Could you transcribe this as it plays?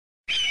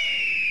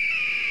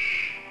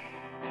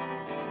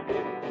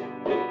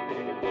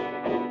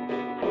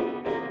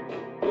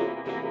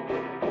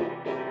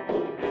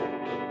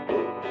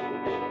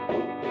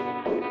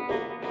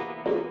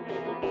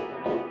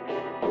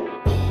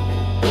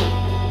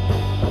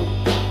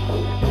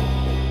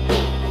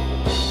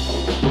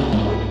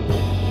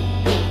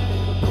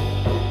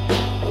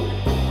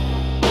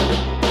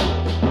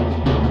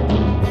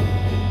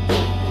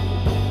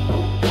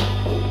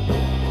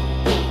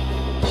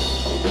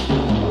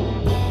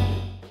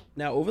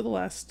Now, over the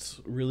last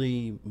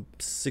really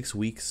 6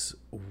 weeks,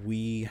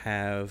 we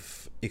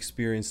have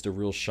experienced a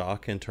real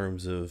shock in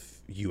terms of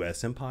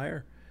U.S.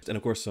 empire. And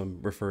of course, I'm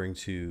referring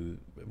to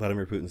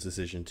Vladimir Putin's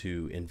decision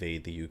to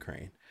invade the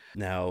Ukraine.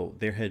 Now,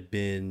 there had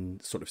been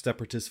sort of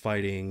separatist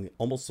fighting,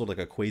 almost sort of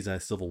like a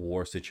quasi-civil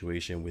war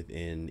situation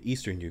within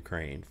eastern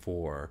Ukraine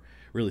for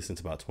really since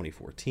about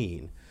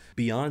 2014.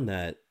 Beyond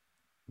that,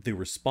 the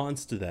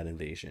response to that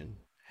invasion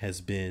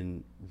has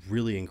been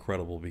really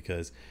incredible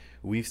because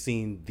we've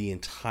seen the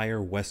entire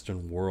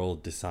Western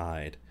world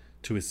decide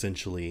to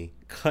essentially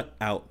cut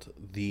out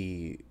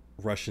the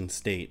Russian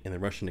state and the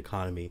Russian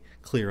economy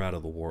clear out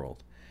of the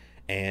world.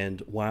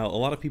 And while a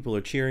lot of people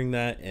are cheering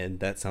that, and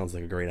that sounds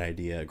like a great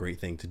idea, a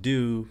great thing to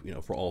do,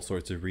 for all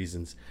sorts of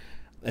reasons,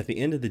 at the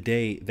end of the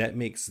day, that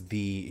makes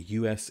the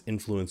US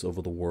influence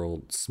over the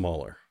world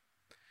smaller.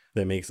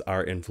 That makes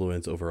our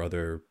influence over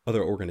other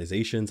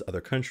organizations,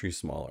 other countries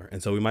smaller.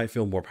 And so we might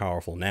feel more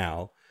powerful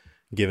now,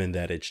 given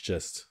that it's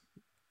just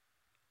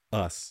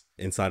us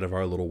inside of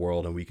our little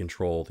world and we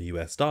control the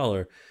US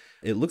dollar.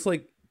 It looks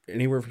like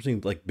anywhere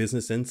from like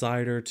Business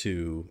Insider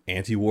to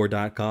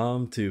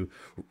AntiWar.com to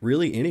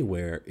really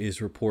anywhere is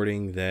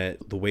reporting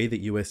that the way that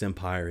US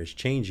empire is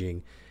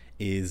changing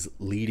is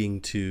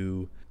leading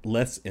to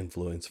less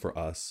influence for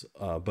us,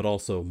 but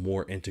also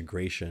more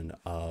integration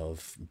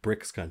of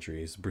BRICS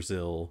countries,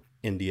 Brazil,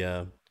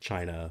 India,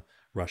 China,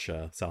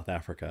 Russia, South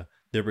Africa.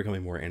 They're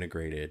becoming more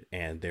integrated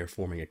and they're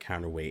forming a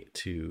counterweight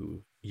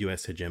to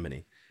US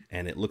hegemony.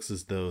 And it looks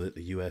as though that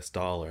the US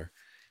dollar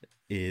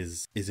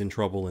is in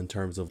trouble in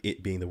terms of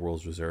it being the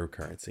world's reserve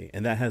currency.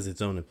 And that has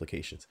its own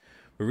implications.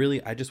 But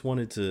really, I just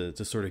wanted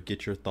to sort of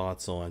get your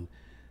thoughts on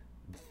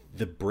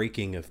the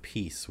breaking of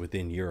peace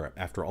within Europe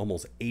after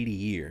almost 80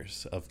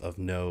 years of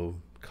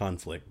no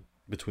conflict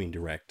between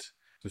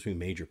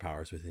major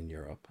powers within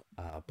Europe,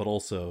 but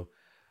also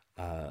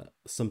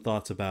some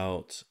thoughts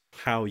about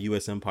how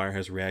U.S. empire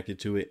has reacted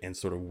to it and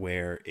sort of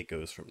where it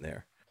goes from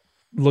there.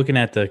 Looking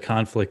at the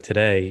conflict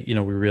today, we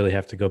really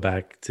have to go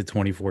back to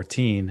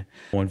 2014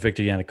 when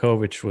Viktor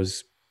Yanukovych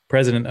was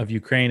president of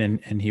Ukraine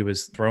and he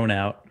was thrown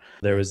out.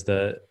 There was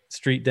the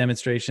street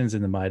demonstrations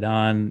in the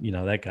Maidan,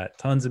 that got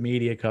tons of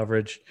media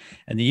coverage.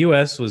 And the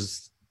U.S.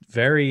 was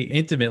very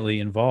intimately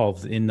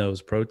involved in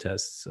those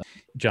protests.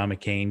 John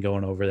McCain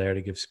going over there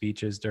to give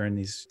speeches during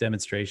these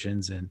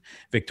demonstrations, and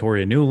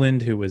Victoria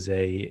Nuland,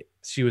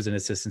 she was an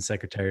assistant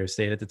secretary of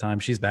state at the time.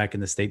 She's back in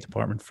the State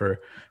Department for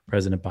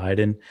President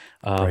Biden.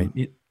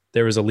 Right.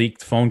 There was a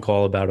leaked phone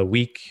call about a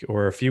week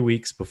or a few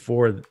weeks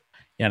before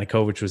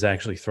Yanukovych was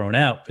actually thrown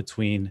out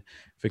between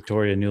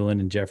Victoria Nuland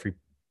and Jeffrey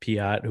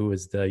Piat, who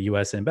was the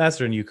U.S.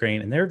 ambassador in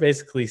Ukraine. And they're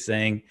basically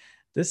saying,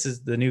 this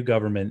is the new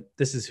government.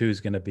 This is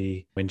who's going to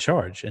be in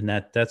charge. And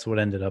that's what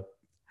ended up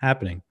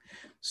happening.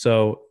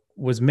 So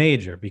was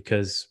major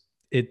because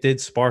it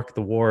did spark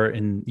the war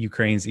in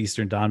Ukraine's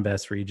eastern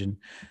Donbass region.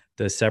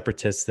 The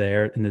separatists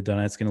there in the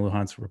Donetsk and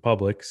Luhansk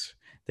republics,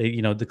 they,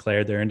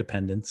 declared their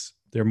independence.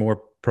 They're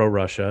more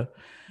pro-Russia.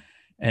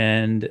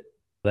 And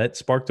that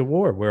sparked a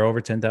war where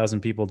over 10,000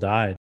 people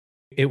died.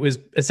 It was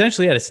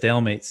essentially at a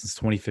stalemate since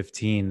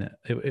 2015.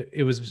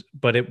 It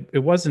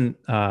wasn't,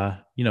 a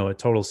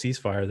total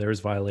ceasefire. There was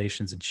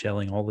violations and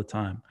shelling all the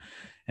time,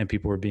 and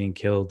people were being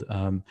killed.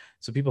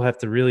 So people have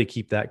to really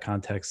keep that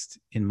context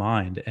in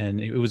mind.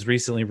 And it was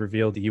recently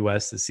revealed the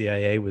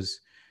CIA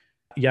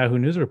Yahoo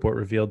News report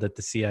revealed that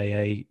the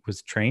CIA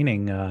was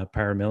training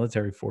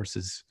paramilitary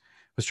forces,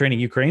 was training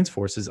Ukraine's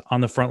forces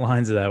on the front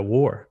lines of that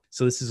war.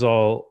 So this is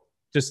all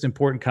just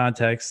important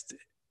context.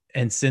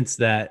 And since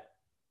that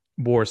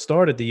war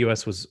started, the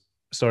U.S.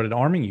 started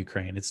arming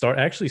Ukraine. It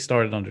actually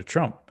started under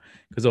Trump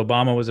because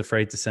Obama was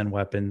afraid to send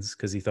weapons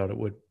because he thought it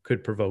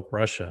could provoke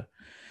Russia.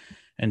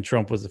 And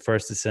Trump was the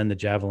first to send the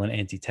Javelin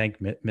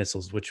anti-tank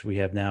missiles, which we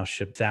have now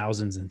shipped.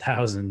 Thousands and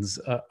thousands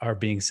are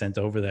being sent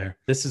over there.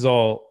 This is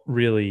all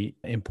really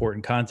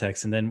important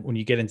context. And then when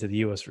you get into the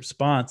U.S.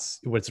 response,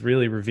 what's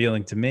really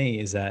revealing to me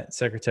is that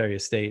Secretary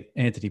of State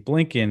Antony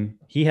Blinken,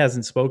 he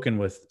hasn't spoken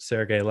with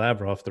Sergei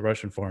Lavrov, the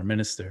Russian foreign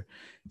minister,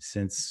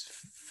 since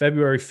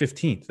February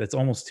 15th. That's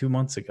almost 2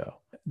 months ago.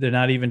 They're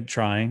not even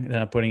trying. They're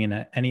not putting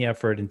in any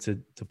effort into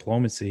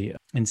diplomacy.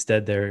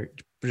 Instead, they're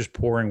just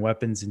pouring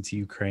weapons into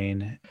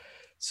Ukraine.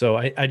 So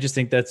I just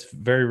think that's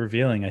very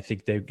revealing. I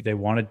think they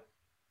want to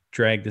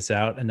drag this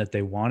out and that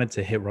they wanted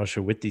to hit Russia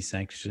with these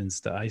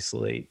sanctions to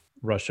isolate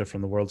Russia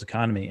from the world's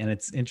economy. And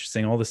it's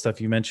interesting, all the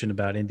stuff you mentioned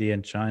about India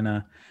and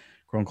China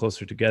growing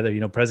closer together.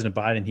 President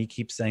Biden, he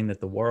keeps saying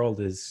that the world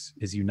is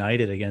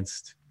united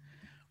against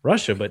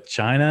Russia, but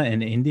China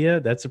and India,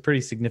 that's a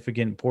pretty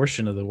significant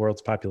portion of the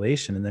world's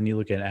population. And then you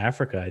look at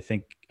Africa,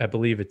 I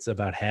believe it's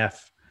about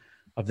half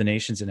of the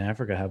nations in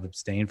Africa have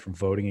abstained from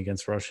voting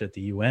against Russia at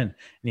the UN. And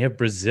you have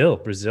Brazil.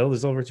 There's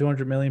over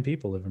 200 million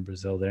people live in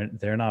Brazil.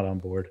 They're not on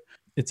board.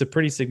 It's a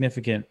pretty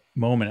significant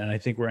moment, and I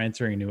think we're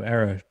entering a new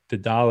era. The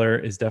dollar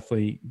is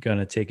definitely going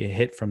to take a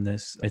hit from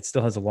this. It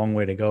still has a long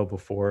way to go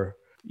before,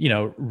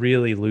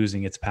 really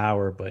losing its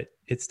power, but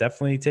it's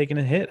definitely taken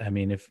a hit. I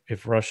mean,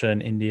 if Russia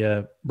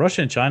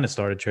and China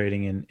started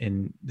trading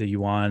in the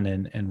yuan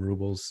and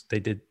rubles,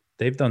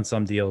 they've done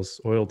some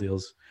deals, oil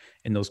deals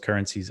in those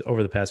currencies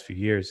over the past few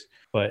years.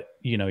 But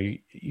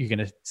you're going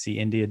to see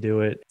India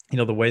do it.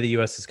 The way the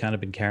U.S. has kind of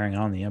been carrying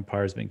on, the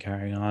empire has been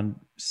carrying on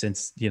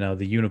since the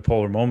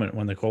unipolar moment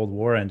when the Cold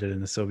War ended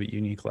and the Soviet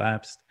Union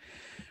collapsed.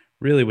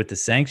 Really, with the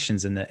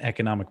sanctions and the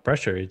economic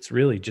pressure, it's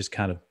really just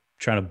kind of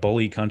trying to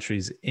bully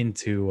countries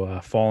into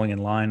falling in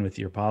line with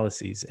your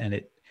policies.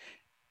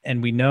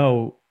 And we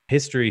know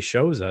history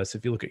shows us,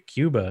 if you look at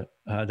Cuba,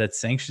 that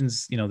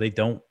sanctions, they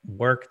don't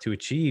work to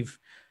achieve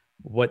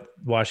what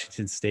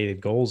Washington's stated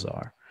goals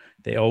are.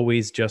 They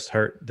always just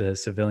hurt the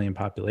civilian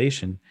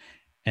population.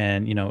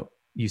 And,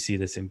 you see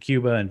this in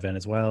Cuba and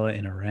Venezuela,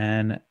 in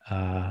Iran,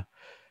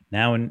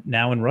 now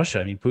in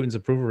Russia. I mean, Putin's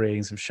approval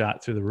ratings have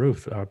shot through the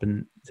roof, up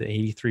in to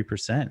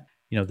 83%.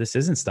 This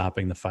isn't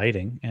stopping the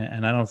fighting,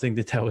 and I don't think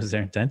that was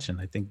their intention.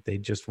 I think they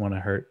just want to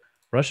hurt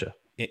Russia.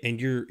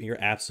 And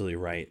you're absolutely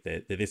right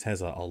that this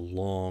has a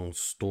long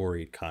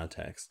storied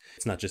context.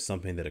 It's not just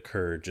something that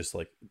occurred just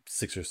like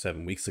 6 or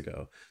 7 weeks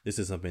ago. This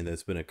is something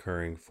that's been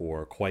occurring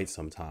for quite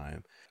some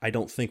time. I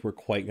don't think we're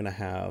quite going to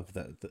have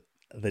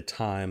the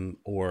time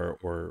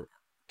or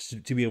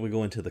to be able to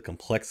go into the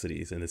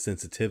complexities and the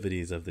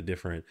sensitivities of the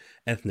different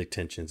ethnic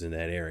tensions in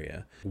that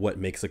area. What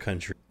makes a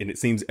country, and it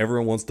seems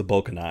everyone wants to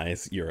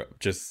balkanize Europe.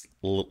 Just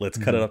let's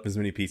cut it up as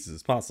many pieces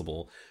as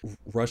possible.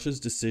 Russia's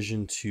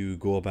decision to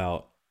go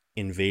about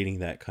invading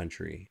that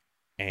country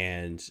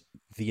and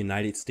the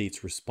United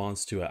States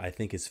response to it, I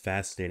think, is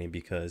fascinating,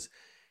 because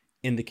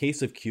in the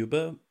case of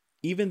Cuba,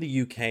 even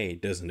the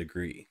UK doesn't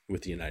agree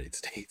with the United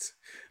States.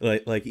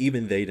 Like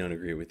even they don't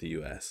agree with the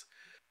US.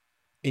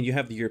 And you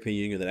have the European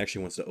Union that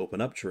actually wants to open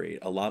up trade.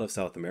 A lot of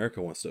South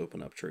America wants to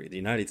open up trade. The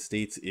United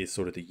States is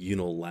sort of the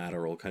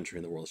unilateral country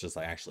in the world. It's just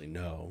like, actually,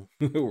 no,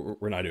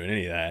 we're not doing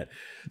any of that.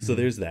 So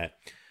there's that.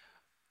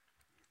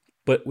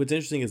 But what's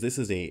interesting is this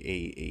is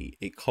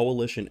a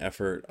coalition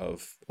effort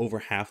of over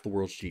half the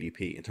world's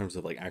GDP in terms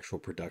of like actual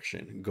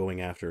production, going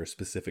after a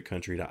specific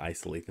country to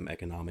isolate them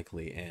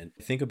economically. And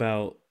think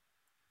about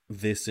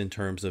this in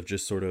terms of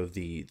just sort of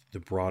the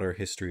broader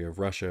history of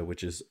Russia,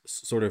 which is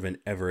sort of an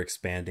ever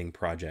expanding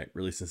project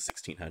really since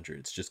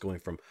 1600s, just going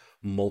from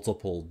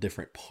multiple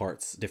different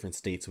parts, different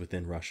states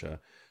within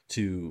Russia,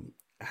 to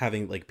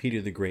having like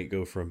Peter the Great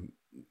go from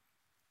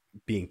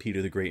being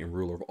Peter the Great and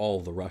ruler of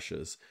all the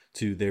Russias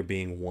to there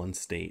being one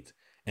state,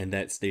 and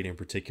that state in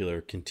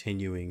particular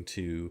continuing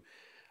to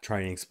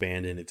try and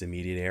expand in its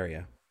immediate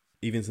area.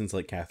 Even since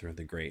like Catherine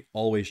the Great,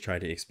 always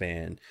tried to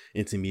expand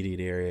its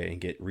immediate area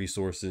and get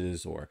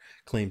resources or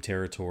claim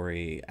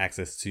territory,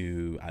 access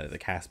to either the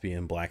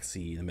Caspian, Black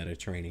Sea, the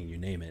Mediterranean, you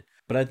name it.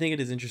 But I think it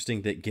is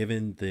interesting that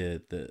given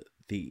the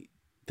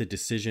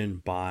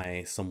decision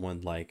by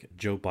someone like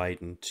Joe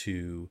Biden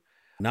to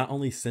not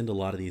only send a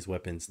lot of these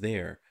weapons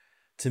there,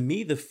 to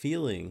me the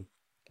feeling,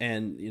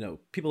 and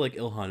people like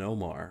Ilhan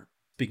Omar,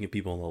 speaking of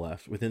people on the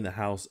left within the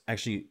House,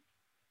 actually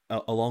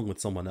along with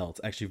someone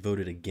else, actually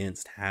voted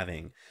against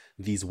having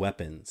these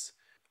weapons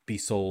be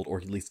sold or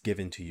at least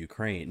given to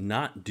Ukraine,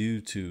 not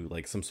due to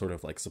like some sort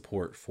of like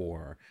support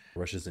for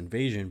Russia's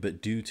invasion, but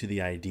due to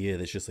the idea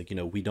that's just like,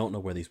 we don't know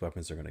where these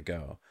weapons are going to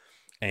go.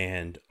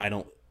 And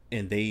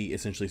they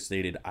essentially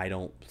stated, I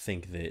don't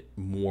think that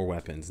more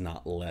weapons,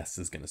 not less,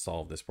 is going to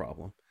solve this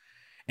problem.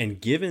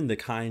 And given the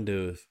kind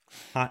of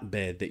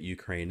hotbed that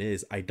Ukraine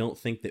is, I don't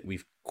think that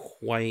we've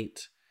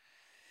quite,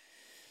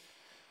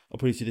 I'll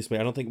put it to you this way,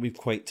 I don't think we've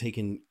quite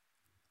taken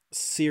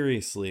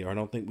seriously, or I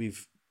don't think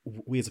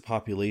we as a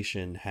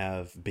population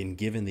have been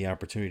given the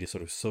opportunity to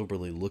sort of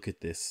soberly look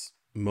at this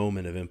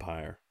moment of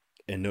empire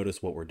and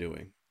notice what we're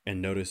doing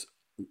and notice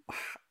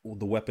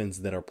the weapons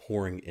that are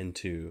pouring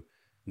into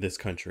this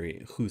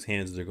country, whose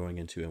hands they're going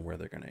into and where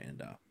they're going to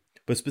end up.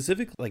 But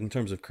specifically, like in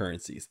terms of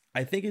currencies,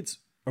 I think it's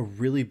a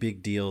really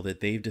big deal that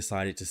they've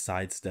decided to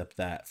sidestep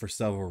that for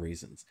several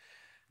reasons.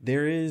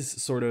 There is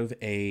sort of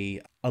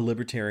a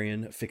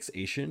libertarian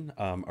fixation,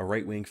 a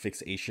right-wing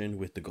fixation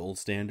with the gold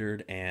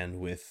standard and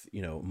with,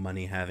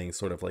 money having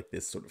sort of like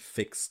this sort of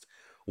fixed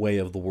way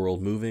of the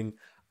world moving.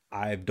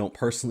 I don't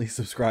personally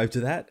subscribe to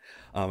that.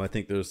 I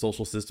think there's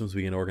social systems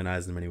we can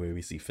organize in any way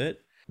we see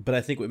fit. But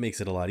I think what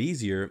makes it a lot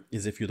easier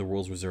is if you're the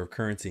world's reserve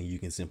currency, you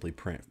can simply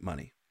print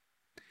money.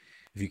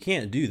 If you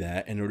can't do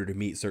that in order to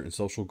meet certain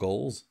social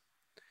goals,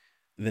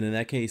 then in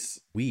that case,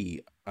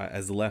 we,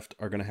 as the left,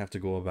 are going to have to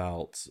go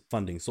about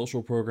funding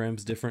social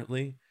programs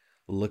differently,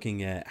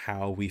 looking at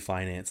how we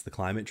finance the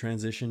climate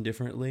transition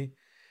differently,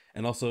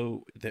 and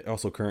also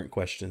current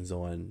questions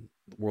on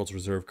the world's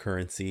reserve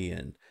currency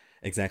and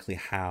exactly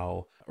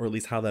how, or at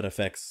least how that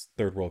affects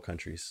third world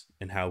countries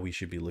and how we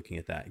should be looking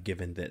at that,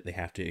 given that they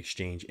have to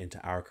exchange into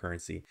our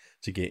currency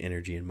to get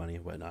energy and money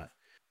and whatnot.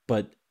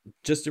 But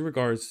just in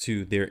regards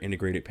to their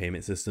integrated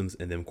payment systems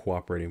and them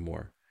cooperating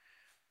more,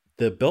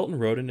 the Belt and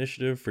Road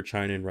Initiative for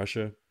China and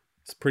Russia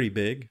is pretty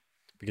big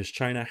because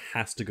China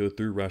has to go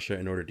through Russia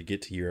in order to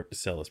get to Europe to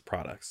sell its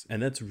products.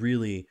 And that's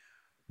really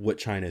what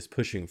China is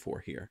pushing for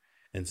here.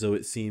 And so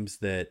it seems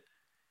that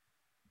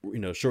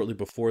shortly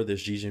before this,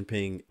 Xi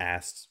Jinping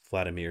asked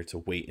Vladimir to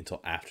wait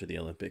until after the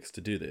Olympics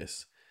to do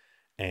this,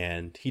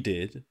 and he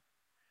did.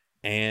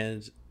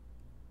 And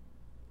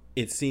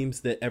it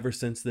seems that ever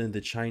since then,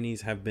 the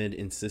Chinese have been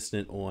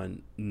insistent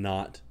on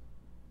not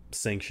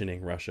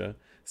sanctioning Russia,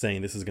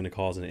 saying this is going to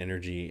cause an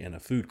energy and a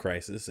food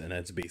crisis, and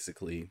that's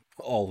basically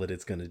all that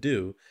it's going to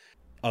do.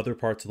 Other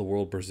parts of the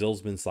world,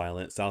 Brazil's been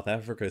silent. South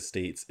Africa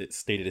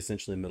stated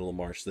essentially in the middle of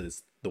March that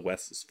it's the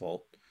West's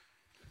fault,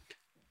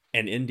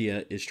 and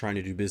India is trying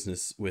to do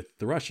business with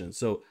the Russians.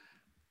 So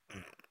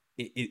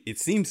it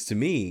seems to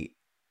me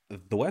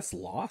the West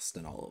lost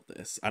in all of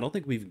this. I don't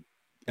think we've,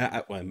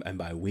 and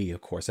by we, of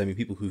course, I mean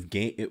people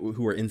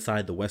who are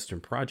inside the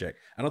Western project.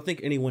 I don't think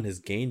anyone has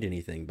gained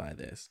anything by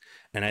this,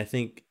 and I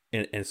think,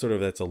 and sort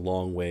of that's a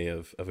long way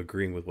of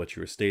agreeing with what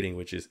you were stating,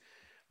 which is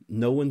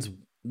no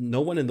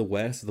one in the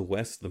West,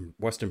 the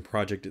Western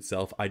project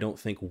itself, I don't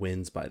think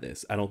wins by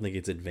this. I don't think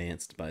it's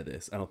advanced by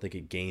this. I don't think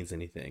it gains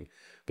anything,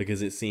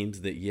 because it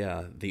seems that,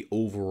 yeah, the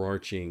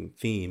overarching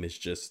theme is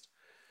just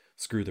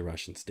screw the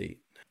Russian state.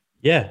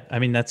 Yeah, I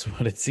mean, that's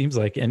what it seems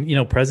like.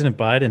 And, President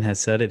Biden has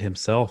said it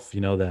himself,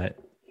 that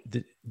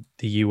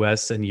the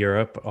US and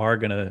Europe are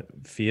going to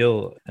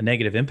feel a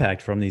negative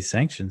impact from these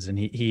sanctions. And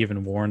he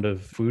even warned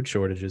of food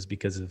shortages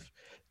because of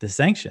the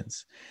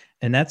sanctions.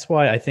 And that's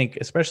why I think,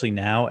 especially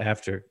now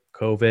after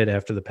COVID,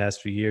 after the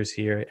past few years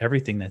here,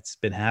 everything that's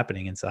been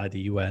happening inside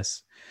the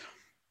US,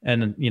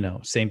 and,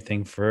 same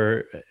thing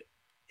for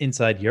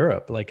inside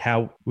Europe, like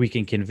how we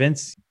can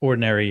convince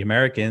ordinary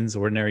Americans,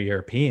 ordinary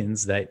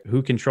Europeans that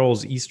who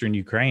controls Eastern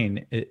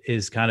Ukraine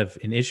is kind of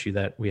an issue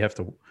that we have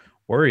to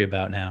worry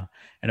about now.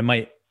 And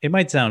it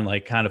might sound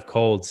like kind of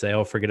cold, say,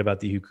 oh, forget about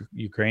the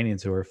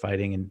Ukrainians who are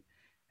fighting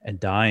and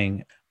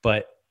dying.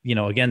 But,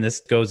 again, this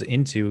goes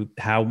into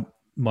how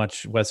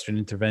much Western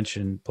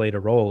intervention played a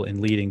role in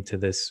leading to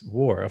this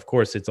war. Of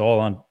course, it's all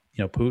on,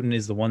 Putin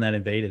is the one that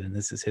invaded, and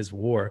this is his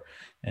war,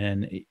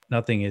 and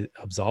nothing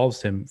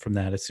absolves him from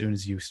that. As soon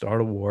as you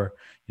start a war,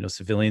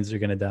 civilians are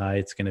going to die.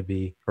 It's going to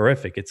be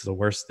horrific. It's the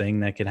worst thing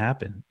that could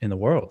happen in the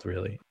world,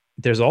 really.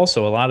 There's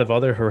also a lot of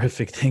other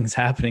horrific things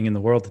happening in the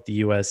world that the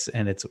U.S.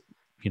 and its,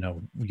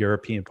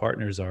 European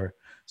partners are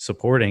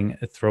supporting,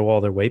 throw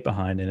all their weight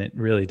behind, and it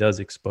really does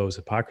expose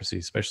hypocrisy,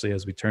 especially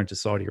as we turn to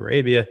Saudi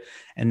Arabia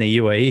and the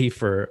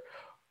UAE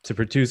to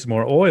produce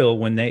more oil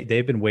when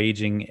they've been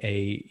waging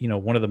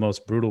one of the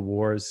most brutal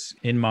wars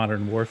in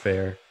modern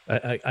warfare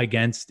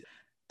against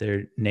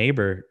their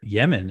neighbor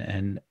Yemen,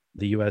 and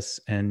the US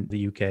and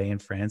the UK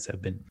and France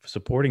have been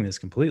supporting this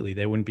completely.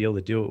 They wouldn't be able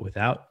to do it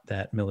without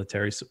that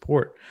military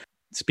support.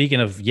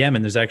 Speaking of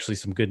Yemen, there's actually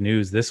some good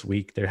news this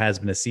week. There has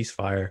been a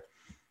ceasefire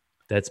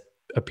that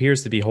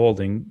appears to be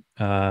holding.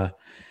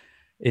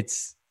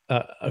 It's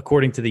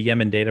according to the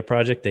Yemen Data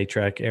Project, they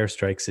track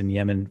airstrikes in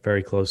Yemen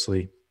very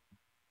closely.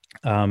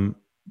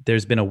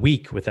 There's been a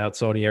week without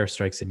Saudi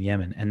airstrikes in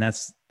Yemen, and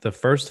that's the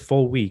first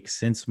full week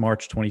since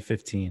March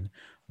 2015,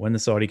 when the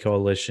Saudi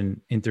coalition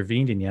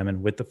intervened in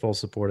Yemen with the full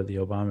support of the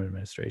Obama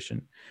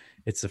administration.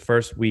 It's the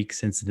first week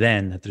since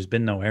then that there's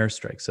been no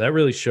airstrikes. So that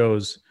really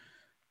shows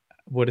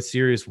what a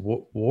serious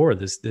war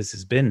this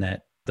has been,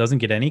 that doesn't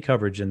get any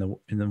coverage in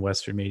the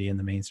Western media, in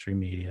the mainstream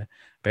media,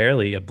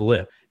 barely a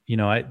blip.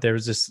 There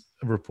was this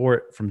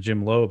report from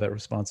Jim Loeb at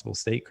Responsible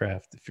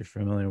Statecraft, if you're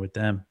familiar with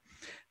them,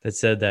 that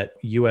said that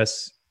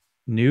U.S.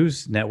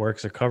 news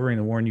networks are covering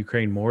the war in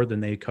Ukraine more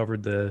than they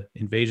covered the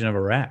invasion of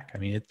Iraq. I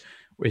mean,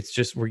 it's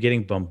just, we're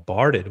getting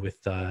bombarded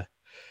with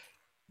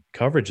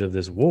coverage of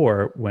this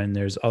war when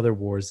there's other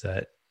wars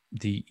that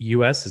the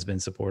U.S. has been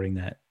supporting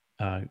that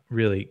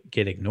really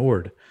get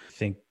ignored. I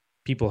think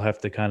people have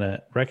to kind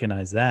of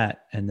recognize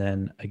that. And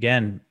then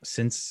again,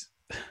 since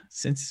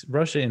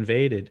Russia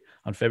invaded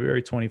on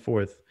February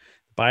 24th,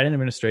 the Biden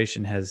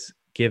administration has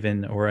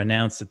given or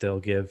announced that they'll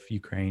give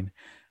Ukraine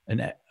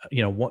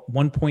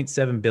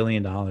 $1.7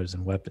 billion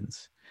in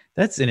weapons.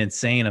 That's an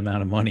insane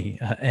amount of money.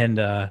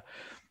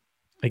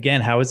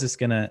 Again, how is this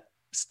going to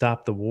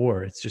stop the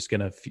war? It's just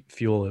going to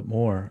fuel it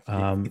more.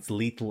 It's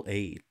lethal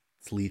aid.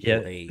 It's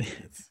lethal aid.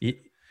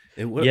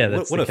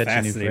 What a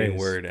fascinating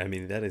word. I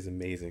mean, that is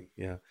amazing.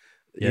 Yeah.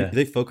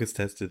 They focus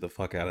tested the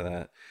fuck out of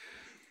that.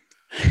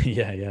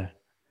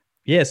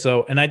 Yeah.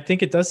 So, and I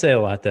think it does say a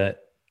lot that,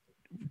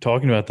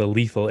 talking about the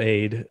lethal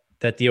aid,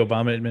 that the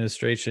Obama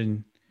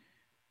administration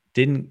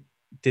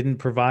didn't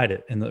provide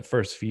it in the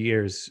first few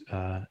years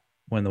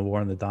when the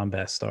war in the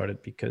Donbass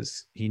started,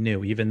 because he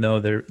knew, even though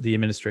the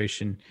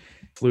administration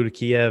flew to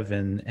Kiev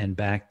and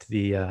backed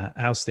the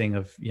ousting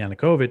of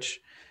Yanukovych,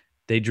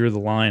 they drew the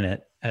line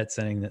at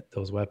sending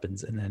those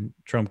weapons. And then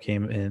Trump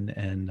came in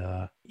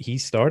and he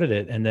started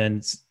it. And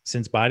then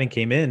since Biden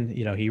came in,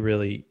 he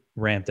really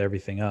ramped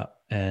everything up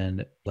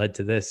and led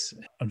to this.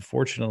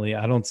 Unfortunately,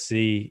 I don't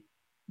see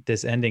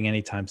this ending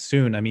anytime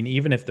soon. I mean,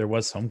 even if there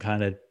was some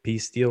kind of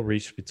peace deal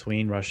reached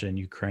between Russia and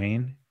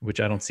Ukraine, which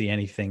I don't see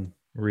anything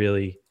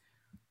really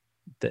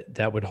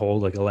that would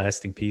hold like a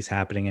lasting peace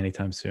happening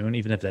anytime soon.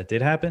 Even if that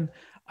did happen,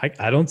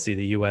 I don't see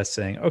the U.S.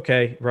 saying,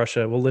 okay,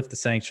 Russia, we'll lift the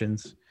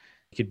sanctions.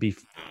 could be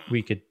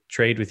we could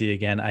trade with you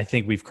again. I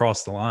think we've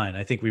crossed the line.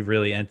 I think we've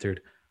really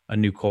entered a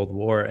new Cold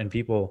War, and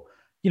people,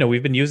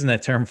 we've been using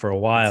that term for a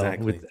while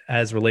Exactly. with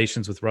as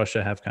relations with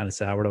Russia have kind of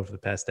soured over the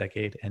past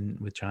decade and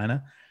with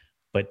China.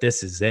 But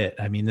this is it.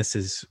 I mean,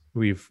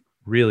 we've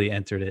really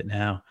entered it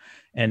now.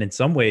 And in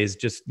some ways,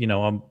 just,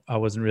 I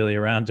wasn't really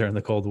around during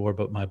the Cold War,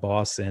 but my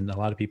boss and a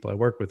lot of people I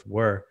work with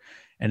were.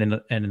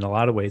 And in a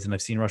lot of ways, and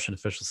I've seen Russian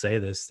officials say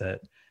this,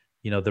 that,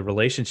 the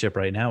relationship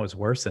right now is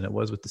worse than it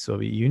was with the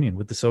Soviet Union.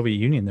 With the Soviet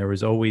Union, they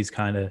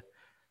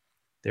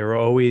were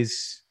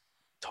always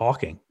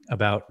talking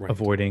about Right.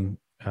 avoiding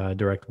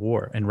direct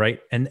war. And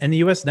the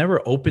U.S.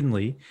 never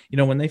openly,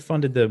 when they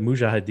funded the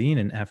Mujahideen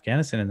in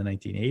Afghanistan in the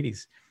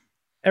 1980s,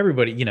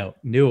 everybody,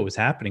 knew it was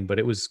happening, but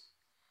it was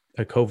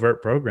a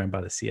covert program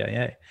by the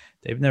CIA.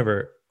 They've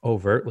never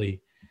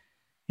overtly,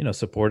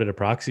 supported a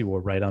proxy war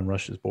right on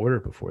Russia's border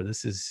before.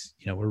 This is,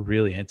 we're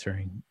really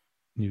entering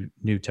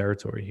new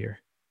territory here.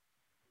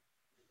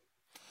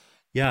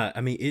 Yeah,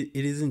 I mean, it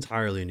is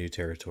entirely a new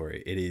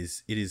territory. It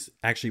is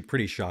actually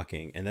pretty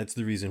shocking, and that's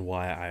the reason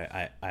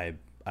why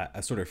I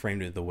sort of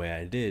framed it the way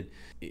I did.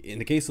 In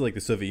the case of like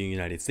the Soviet Union,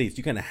 United States,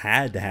 you kind of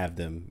had to have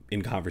them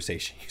in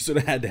conversation. You sort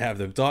of had to have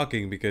them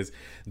talking because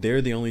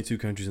they're the only two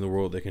countries in the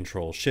world that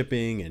control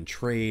shipping and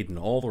trade and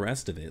all the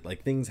rest of it.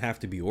 Like things have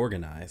to be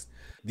organized.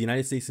 The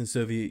United States and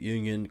Soviet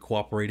Union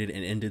cooperated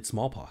and ended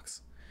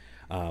smallpox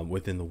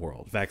within the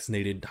world,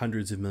 vaccinated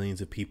hundreds of millions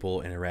of people,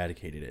 and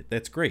eradicated it.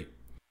 That's great.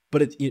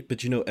 But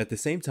at the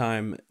same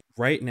time,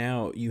 right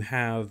now you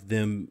have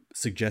them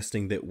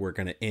suggesting that we're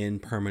going to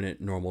end permanent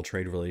normal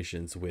trade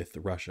relations with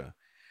Russia.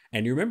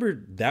 And you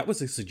remember that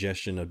was a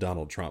suggestion of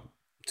Donald Trump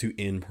to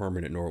end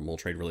permanent normal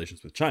trade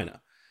relations with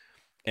China.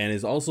 And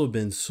has also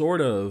been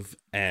sort of,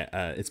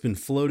 it's been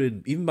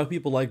floated even by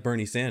people like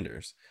Bernie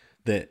Sanders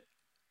that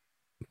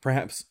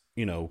perhaps,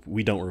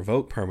 we don't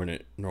revoke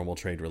permanent normal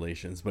trade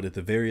relations, but at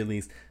the very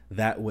least,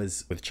 that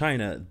was with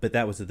China, but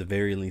that was at the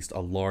very least a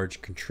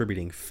large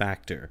contributing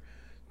factor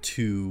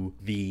to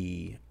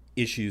the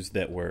issues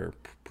that were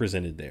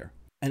presented there.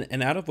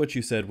 And out of what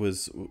you said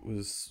was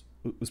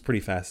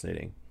pretty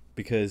fascinating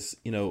because,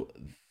 the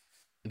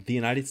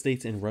United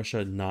States and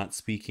Russia not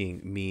speaking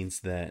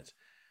means that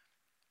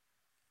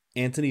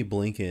Antony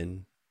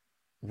Blinken,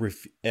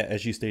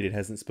 as you stated,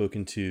 hasn't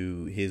spoken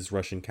to his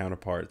Russian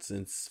counterpart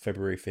since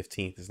February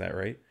 15th. Is that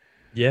right?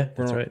 Yeah,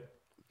 that's right.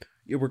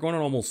 Yeah, we're going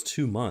on almost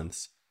 2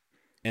 months.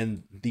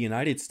 And the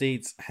United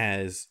States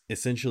has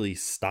essentially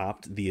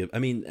stopped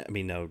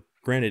no,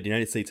 granted, the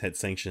United States had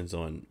sanctions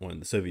on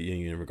the Soviet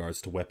Union in regards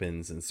to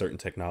weapons and certain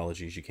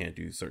technologies. You can't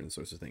do certain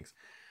sorts of things.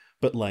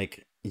 But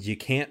like, you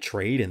can't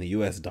trade in the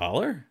US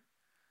dollar?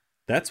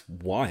 That's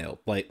wild.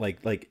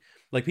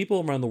 Like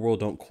people around the world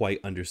don't quite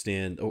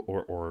understand,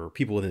 or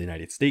people in the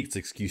United States,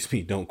 excuse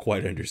me, don't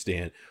quite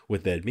understand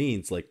what that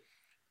means. Like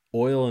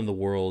oil in the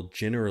world,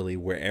 generally,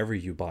 wherever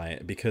you buy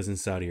it, because in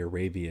Saudi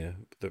Arabia,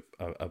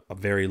 a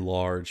very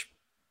large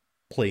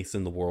place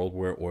in the world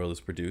where oil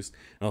is produced,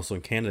 and also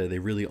in Canada, they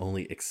really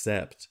only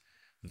accept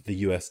the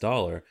US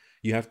dollar.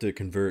 You have to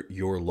convert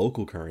your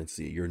local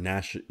currency, your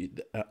national,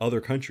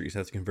 other countries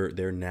have to convert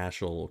their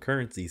national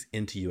currencies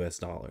into US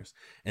dollars.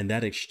 And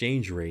that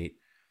exchange rate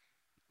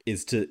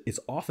it's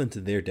often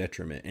to their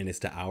detriment, and it's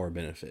to our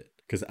benefit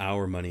because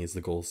our money is the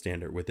gold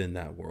standard within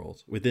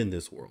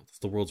this world. It's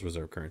the world's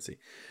reserve currency.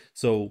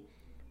 So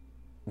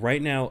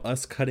right now,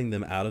 us cutting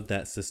them out of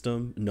that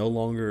system, no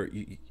longer,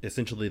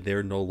 essentially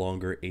they're no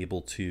longer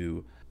able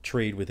to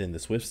trade within the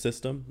SWIFT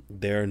system.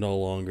 They're no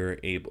longer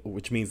able,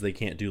 which means they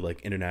can't do like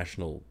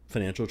international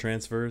financial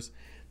transfers.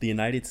 The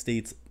United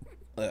States,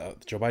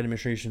 Joe Biden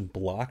administration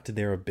blocked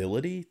their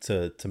ability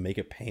to make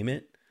a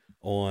payment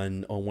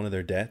on one of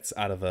their debts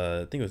out of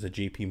I think it was a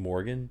JP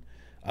Morgan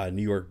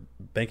New York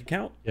bank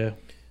account. Yeah.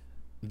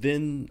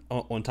 Then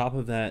on top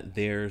of that,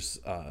 there's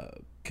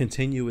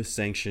continuous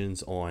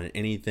sanctions on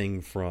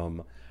anything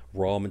from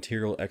raw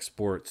material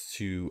exports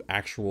to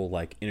actual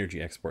like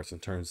energy exports in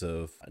terms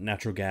of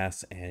natural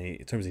gas, and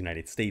in terms of the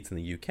United States and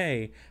the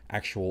UK,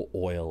 actual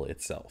oil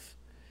itself.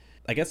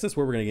 I guess that's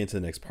where we're going to get into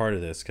the next part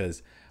of this,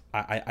 because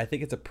I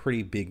think it's a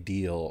pretty big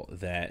deal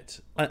that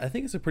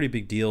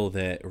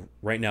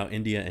right now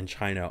India and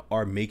China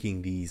are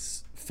making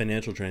these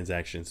financial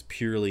transactions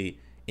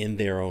purely in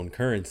their own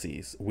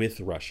currencies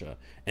with Russia,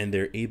 and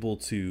they're able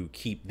to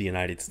keep the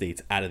United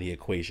States out of the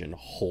equation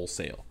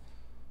wholesale.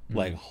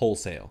 Like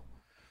wholesale.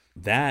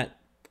 That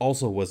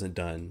also wasn't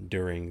done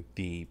during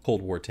the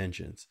Cold War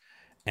tensions.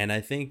 And I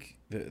think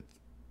the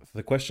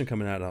question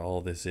coming out of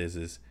all this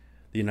is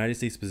the United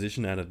States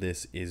position out of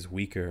this is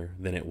weaker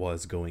than it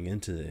was going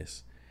into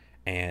this.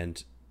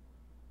 And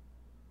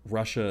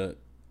Russia,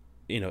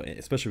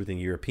 especially within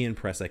European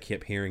press, I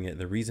kept hearing it.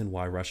 The reason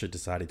why Russia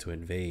decided to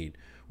invade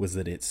was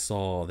that it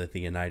saw that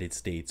the United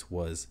States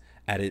was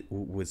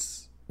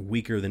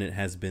weaker than it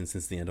has been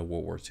since the end of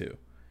World War II.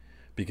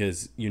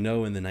 Because, in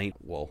the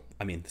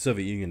the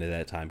Soviet Union at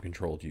that time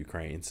controlled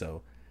Ukraine.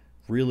 So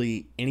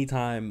really,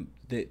 anytime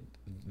that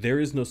there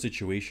is no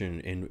situation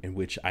in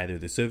which either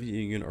the Soviet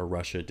Union or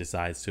Russia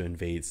decides to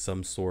invade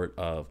some sort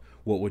of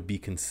what would be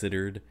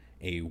considered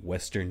a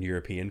Western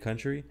European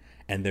country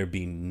and there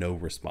be no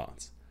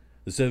response.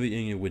 The Soviet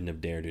Union wouldn't have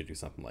dared to do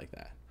something like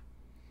that.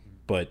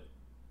 But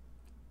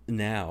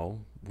now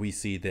we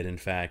see that in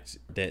fact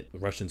that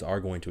Russians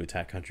are going to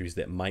attack countries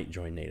that might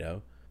join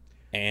NATO.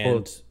 Well,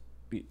 And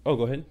oh,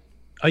 go ahead.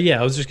 oh yeah,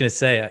 I was just going to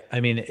say, I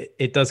mean,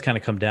 it does kind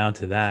of come down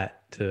to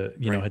that, to,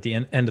 Right. at the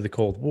end of the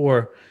Cold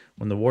War,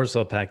 when the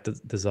Warsaw Pact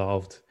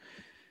dissolved.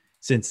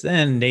 Since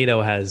then,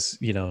 NATO has,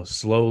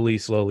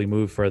 slowly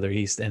moved further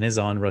east and is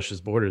on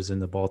Russia's borders in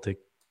the Baltic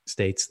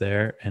states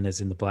there, and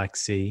is in the Black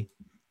Sea.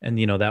 And,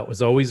 that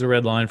was always a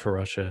red line for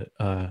Russia.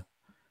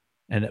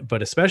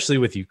 But especially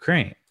with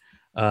Ukraine.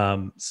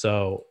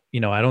 So,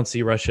 I don't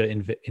see Russia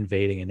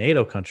invading a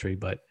NATO country,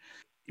 but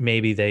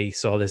maybe they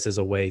saw this as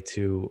a way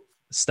to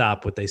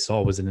stop what they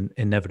saw was an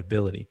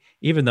inevitability,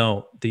 even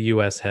though the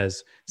U.S.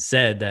 has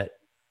said that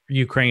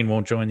Ukraine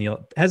won't join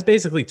has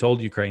basically told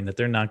Ukraine that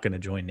they're not going to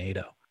join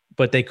NATO,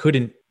 but they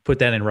couldn't put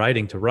that in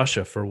writing to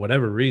Russia for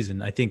whatever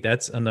reason. I think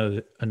that's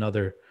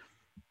another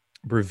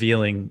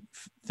revealing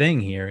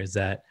thing here, is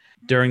that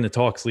during the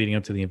talks leading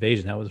up to the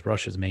invasion, that was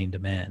Russia's main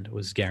demand,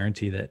 was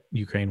guarantee that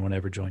Ukraine won't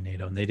ever join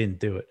NATO, and they didn't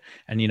do it.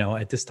 And,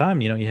 at this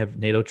time, you have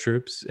NATO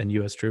troops and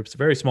U.S. troops,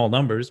 very small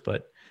numbers,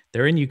 but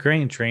they're in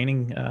Ukraine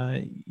training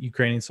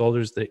Ukrainian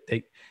soldiers.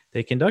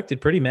 They conducted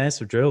pretty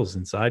massive drills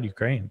inside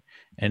Ukraine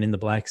and in the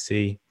Black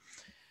Sea.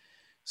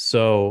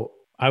 So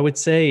I would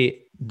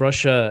say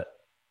Russia,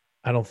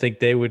 I don't think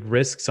they would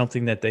risk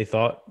something that they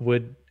thought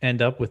would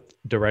end up with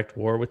direct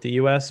war with the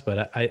U.S.,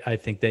 but I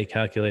think they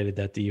calculated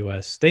that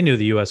they knew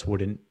the U.S.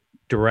 wouldn't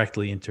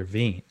directly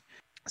intervene.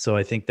 So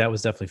I think that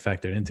was definitely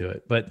factored into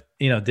it. But,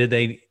 did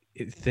they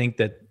think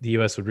that the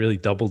U.S. would really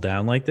double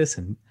down like this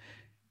and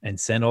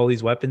send all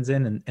these weapons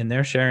in? And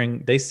they're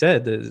sharing, they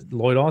said, that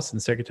Lloyd Austin,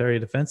 Secretary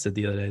of Defense, said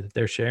the other day that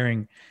they're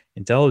sharing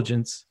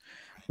intelligence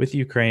with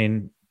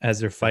Ukraine as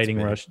they're fighting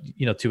Russia,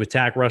 to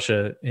attack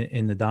Russia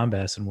in the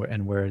Donbass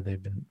and where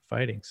they've been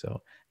fighting.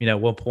 So, at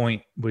what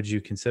point would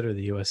you consider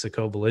the U.S. a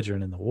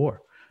co-belligerent in the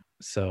war?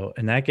 So,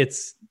 and that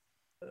gets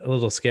a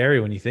little scary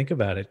when you think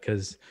about it,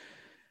 because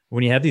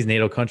when you have these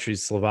NATO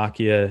countries,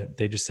 Slovakia,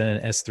 they just sent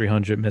an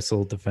S-300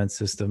 missile defense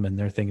system, and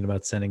they're thinking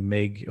about sending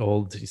MiG,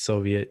 old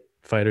Soviet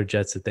fighter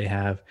jets that they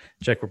have.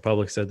 Czech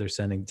Republic said they're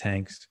sending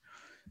tanks.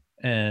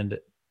 And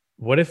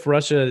what if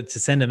Russia, to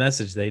send a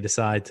message, they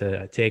decide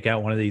to take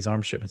out one of these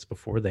arms shipments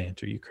before they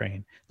enter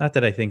Ukraine? Not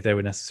that I think they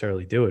would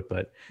necessarily do it,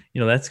 but,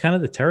 that's kind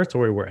of the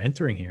territory we're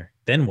entering here.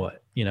 Then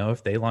what?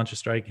 If they launch a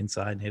strike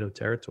inside NATO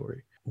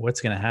territory,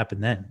 what's going to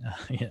happen then?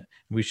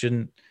 We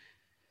shouldn't,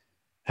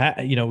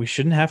 we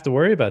shouldn't have to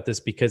worry about this,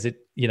 because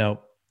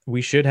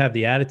we should have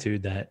the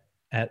attitude that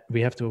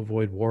we have to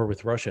avoid war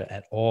with Russia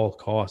at all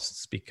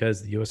costs,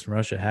 because the U.S. and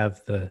Russia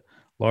have the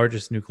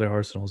largest nuclear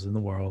arsenals in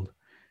the world.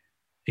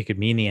 It could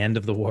mean the end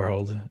of the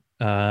world.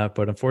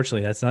 But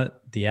unfortunately, that's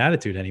not the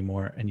attitude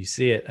anymore. And you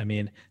see it. I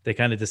mean, they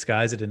kind of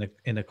disguise it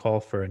in a call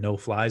for a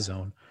no-fly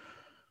zone,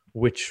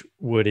 which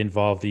would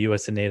involve the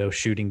U.S. and NATO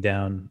shooting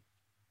down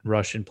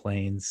Russian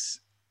planes.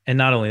 And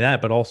not only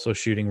that, but also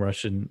shooting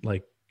Russian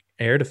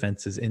air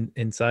defenses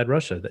inside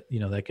Russia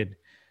that could,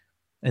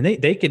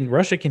 and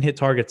Russia can hit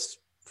targets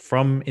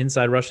from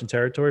inside Russian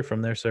territory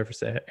from their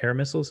surface air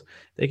missiles.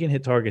 They can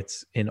hit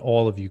targets in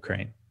all of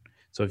Ukraine.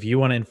 So if you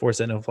want to enforce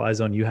that no-fly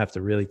zone, you have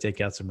to really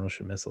take out some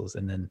Russian missiles,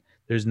 and then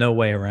there's no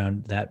way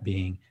around that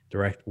being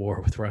direct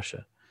war with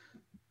Russia.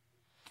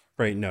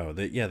 Right. No,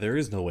 there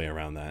is no way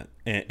around that.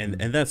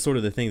 And that's sort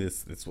of the thing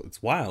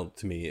it's wild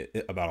to me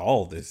about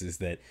all of this, is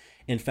that,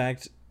 in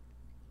fact,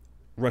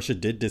 Russia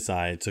did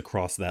decide to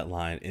cross that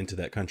line into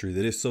that country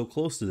that is so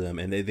close to them,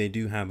 and they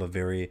do have a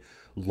very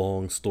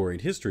long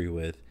storied history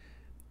with.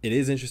 It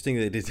is interesting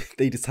that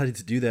they decided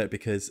to do that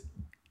because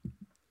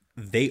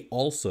they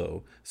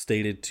also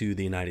stated to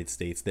the United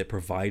States that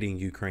providing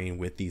Ukraine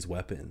with these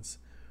weapons,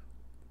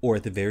 or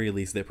at the very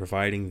least that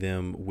providing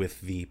them with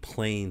the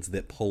planes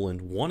that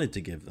Poland wanted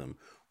to give them,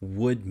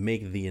 would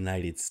make the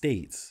United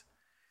States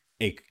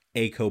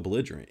a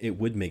co-belligerent. It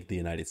would make the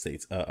United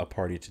States a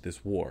party to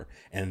this war.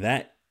 And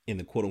that, in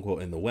the quote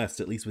unquote in the West,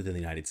 at least within the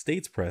United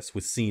States press,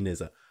 was seen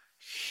as a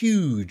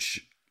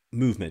huge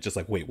movement. Just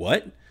like, wait,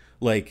 what?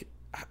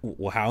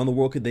 Well, how in the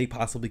world could they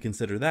possibly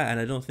consider that? And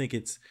I don't think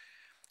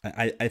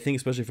I think,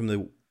 especially from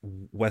the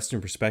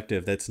Western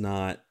perspective, that's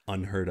not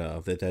unheard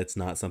of, that's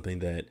not something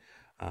that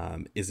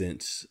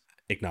isn't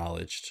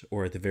acknowledged,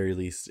 or at the very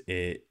least,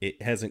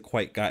 it hasn't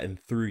quite gotten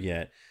through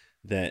yet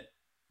that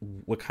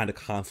what kind of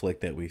conflict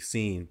that we've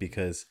seen,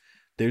 because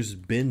there's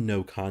been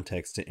no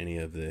context to any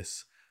of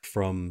this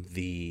from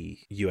the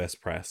US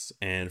press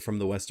and from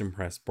the Western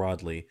press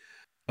broadly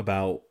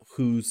about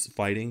who's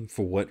fighting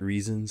for what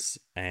reasons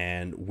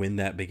and when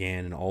that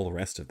began and all the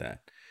rest of that.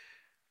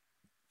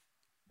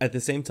 At the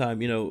same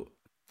time,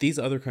 these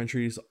other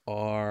countries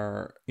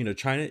are,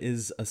 China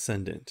is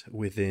ascendant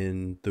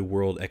within the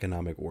world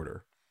economic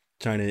order.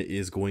 China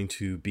is going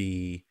to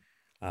be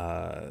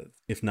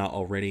if not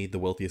already the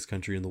wealthiest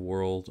country in the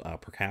world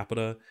per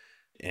capita,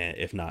 and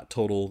if not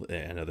total.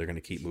 I know they're going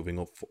to keep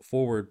moving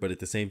forward, but at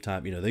the same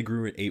time, they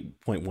grew at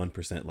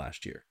 8.1%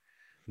 last year.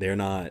 They're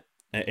not,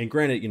 and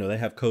granted, they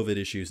have COVID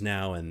issues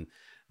now, and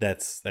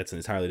that's an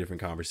entirely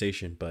different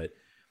conversation. But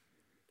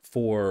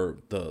for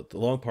the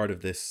long part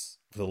of this,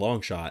 for the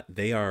long shot,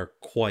 they are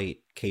quite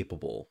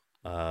capable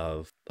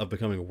of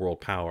becoming a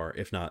world power,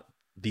 if not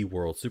the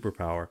world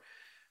superpower.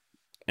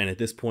 And at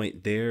this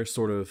point, they're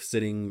sort of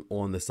sitting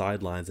on the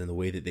sidelines, and the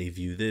way that they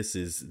view this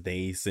is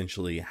they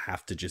essentially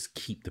have to just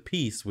keep the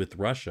peace with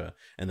Russia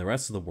and the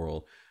rest of the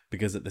world,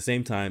 because at the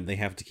same time, they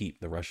have to keep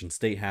the Russian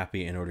state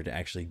happy in order to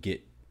actually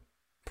get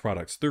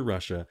products through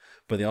Russia,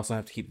 but they also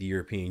have to keep the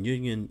European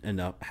Union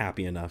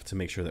happy enough to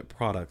make sure that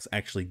products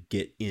actually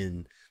get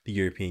in the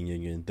European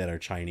Union that are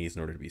Chinese in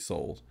order to be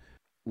sold.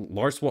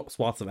 Large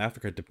swaths of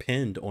Africa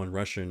depend on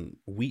Russian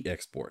wheat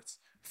exports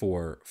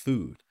for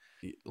food.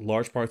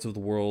 Large parts of the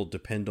world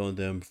depend on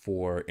them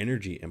for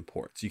energy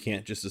imports. You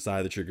can't just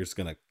decide that you're just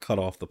going to cut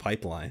off the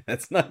pipeline.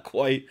 That's not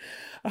quite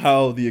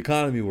how the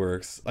economy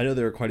works. I know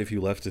there are quite a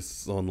few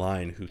leftists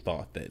online who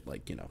thought that,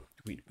 like,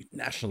 we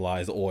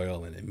nationalize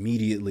oil and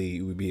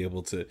immediately we'd be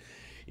able to,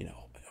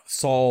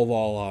 solve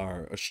all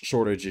our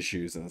shortage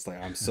issues. And it's like,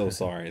 I'm so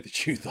sorry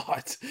that you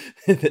thought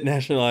that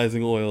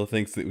nationalizing oil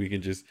thinks that we can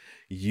just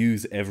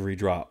use every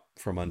drop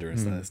from under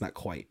us. That's not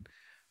quite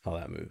how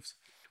that moves.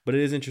 But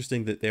it is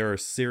interesting that there are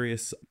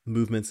serious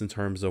movements in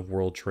terms of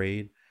world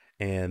trade,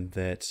 and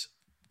that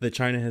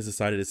China has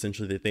decided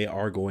essentially that they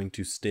are going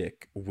to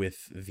stick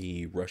with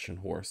the Russian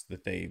horse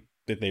that they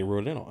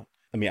rode in on.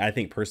 I mean, I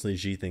think personally,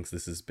 Xi thinks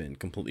this has been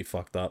completely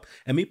fucked up.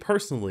 And me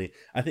personally,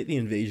 I think the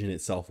invasion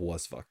itself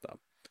was fucked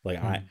up. Like,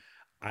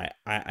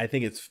 I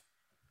think it's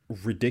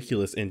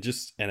ridiculous, and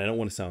I don't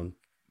want to sound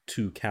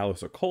too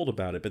callous or cold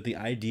about it, but the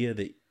idea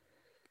that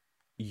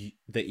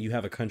you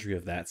have a country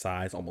of that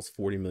size, almost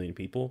 40 million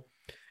people,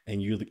 and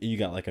you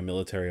got like a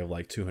military of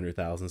like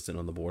 200,000 sitting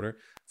on the border.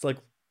 It's like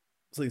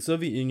the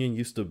Soviet Union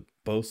used to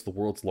boast the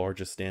world's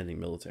largest standing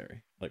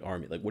military, like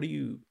army. Like, what are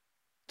you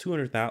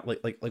 200,000?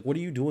 Like what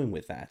are you doing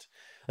with that?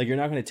 Like, you're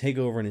not going to take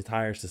over an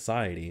entire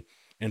society.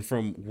 And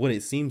from what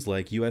it seems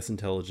like, U.S.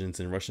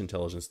 intelligence and Russian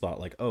intelligence thought,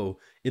 like, oh,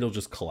 it'll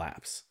just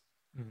collapse.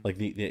 Like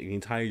the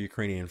entire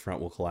Ukrainian front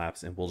will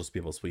collapse, and we'll just be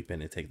able to sweep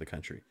in and take the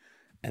country.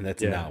 And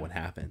that's not what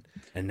happened.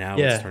 And now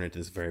it's turned into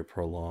this very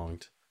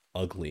prolonged,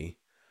 ugly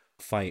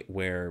fight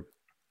where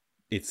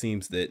it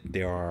seems that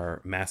there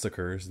are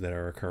massacres that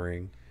are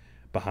occurring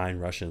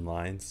behind Russian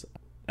lines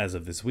as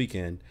of this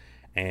weekend.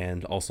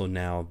 And also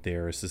now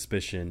there is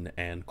suspicion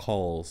and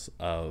calls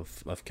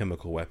of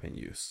chemical weapon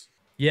use.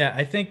 Yeah,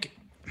 I think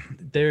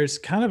there's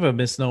kind of a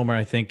misnomer,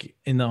 I think,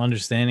 in the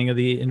understanding of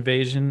the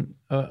invasion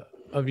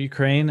of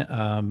Ukraine.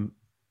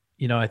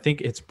 I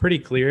think it's pretty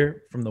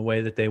clear from the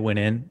way that they went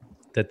in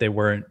that they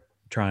weren't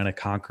trying to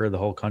conquer the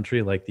whole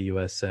country like the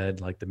U.S. said,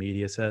 like the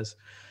media says.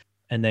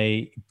 And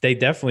they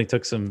definitely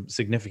took some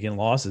significant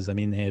losses. I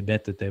mean, they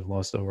admit that they've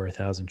lost over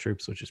 1,000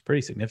 troops, which is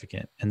pretty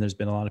significant. And there's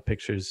been a lot of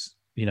pictures.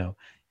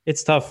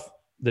 It's tough.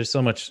 There's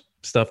so much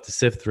stuff to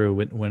sift through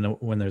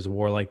when there's a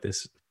war like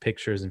this.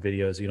 Pictures and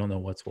videos, you don't know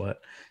what's what.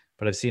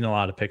 But I've seen a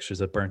lot of pictures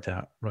of burnt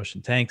out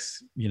Russian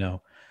tanks,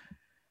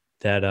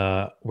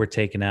 that were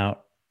taken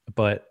out.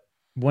 But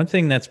one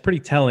thing that's pretty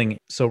telling,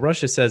 so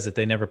Russia says that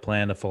they never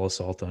planned a full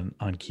assault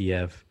on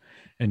Kiev.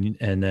 And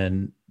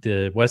then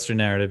the Western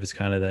narrative is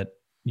kind of that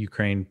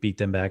Ukraine beat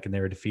them back and they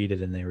were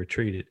defeated and they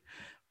retreated.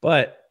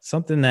 But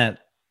something that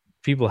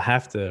people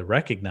have to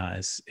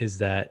recognize is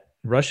that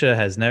Russia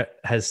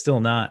has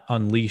still not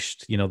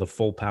unleashed, the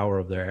full power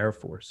of their air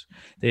force.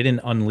 They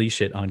didn't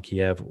unleash it on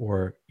Kiev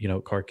or,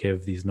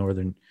 Kharkiv, these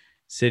northern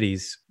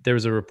cities. There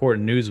was a report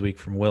in Newsweek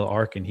from Will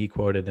Arkin. He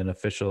quoted an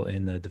official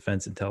in the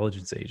Defense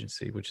Intelligence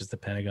Agency, which is the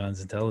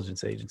Pentagon's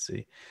intelligence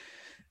agency,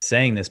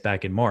 saying this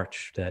back in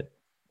March, that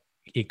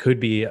it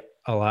could be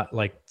a lot,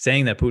 like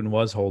saying that Putin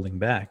was holding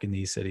back in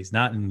these cities,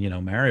 not in,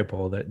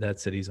 Mariupol, that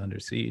city's under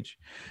siege.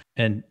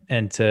 And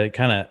to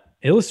kind of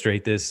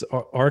illustrate this,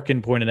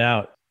 Arkin pointed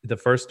out the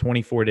first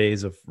 24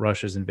 days of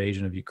Russia's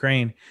invasion of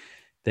Ukraine,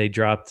 they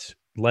dropped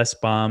less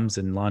bombs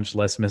and launched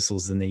less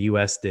missiles than the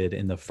U.S. did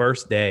in the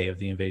first day of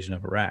the invasion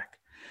of Iraq.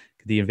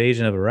 The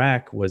invasion of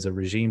Iraq was a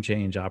regime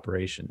change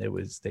operation.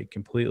 They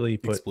completely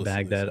put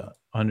Baghdad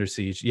under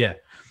siege. Yeah.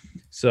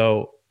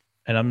 So,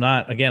 and I'm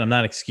not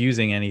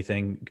excusing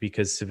anything,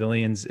 because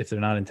civilians, if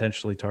they're not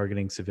intentionally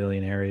targeting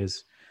civilian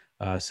areas,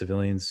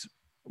 civilians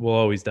will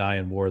always die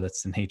in war.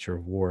 That's the nature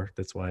of war.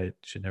 That's why it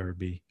should never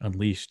be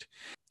unleashed.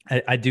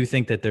 I do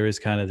think that there is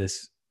kind of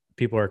this,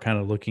 people are kind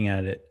of looking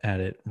at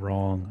it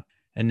wrong.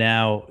 And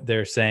now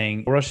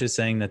Russia's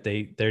saying that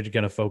they're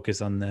going to focus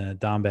on the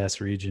Donbass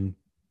region.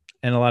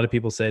 And a lot of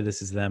people say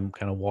this is them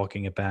kind of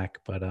walking it back.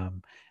 But,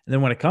 and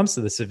then when it comes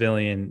to the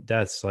civilian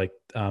deaths, like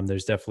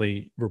there's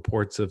definitely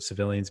reports of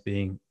civilians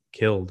being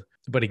killed.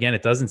 But again,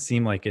 it doesn't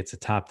seem like it's a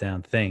top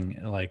down thing.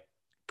 Like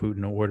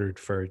Putin ordered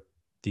for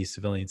these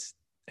civilians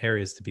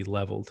areas to be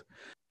leveled.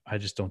 I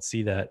just don't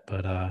see that.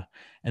 But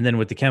and then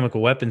with the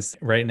chemical weapons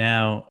right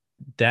now,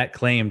 that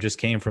claim just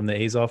came from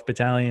the Azov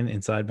battalion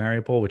inside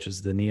Mariupol, which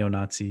is the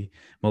neo-Nazi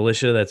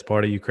militia that's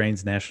part of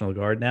Ukraine's National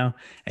Guard now.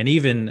 And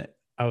even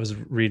I was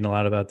reading a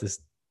lot about this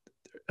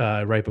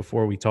right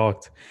before we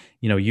talked.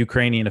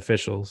 Ukrainian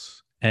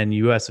officials and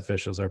U.S.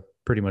 officials are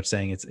pretty much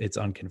saying it's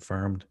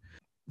unconfirmed.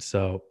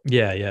 So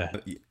yeah,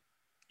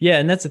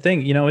 and that's the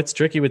thing. It's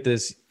tricky with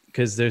this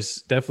because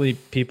there's definitely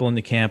people in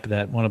the camp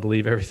that want to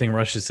believe everything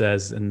Russia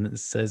says and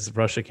says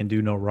Russia can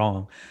do no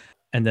wrong.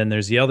 And then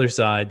there's the other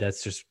side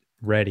that's just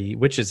ready,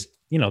 which is,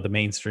 the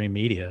mainstream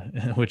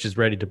media, which is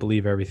ready to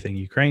believe everything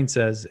Ukraine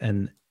says.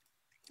 And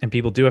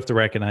people do have to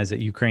recognize that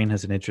Ukraine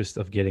has an interest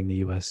of getting the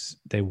U.S.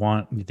 They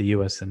want the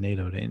U.S. and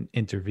NATO to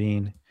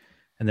intervene.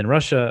 And then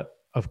Russia,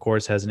 of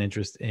course, has an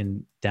interest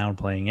in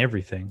downplaying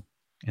everything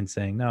and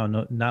saying, no,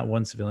 not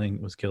one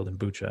civilian was killed in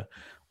Bucha.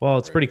 Well,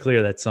 it's pretty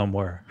clear that some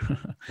were.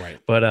 Right.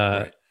 But,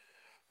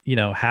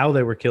 Right. How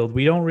they were killed,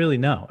 we don't really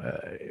know.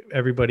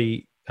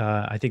 Everybody,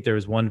 I think there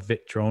was one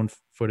drone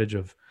footage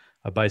of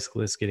a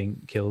bicyclist getting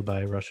killed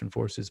by Russian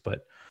forces.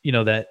 But,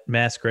 that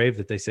mass grave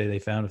that they say they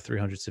found of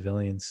 300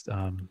 civilians,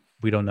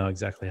 we don't know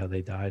exactly how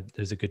they died.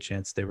 There's a good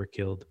chance they were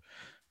killed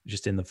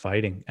just in the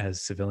fighting,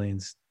 as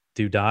civilians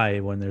do die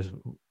when there's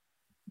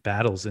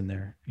battles in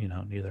their,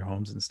 near their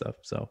homes and stuff.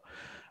 So,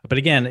 but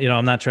again,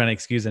 I'm not trying to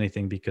excuse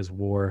anything because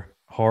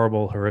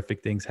horrible,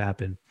 horrific things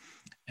happen.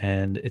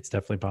 And it's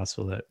definitely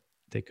possible that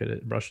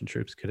Russian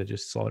troops could have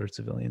just slaughtered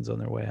civilians on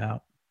their way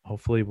out.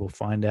 Hopefully we'll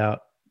find out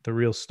the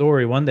real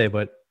story one day.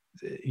 But,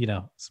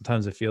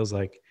 sometimes it feels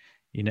like,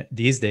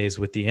 these days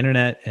with the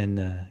internet and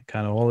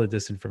kind of all the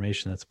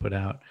disinformation that's put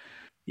out,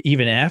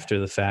 even after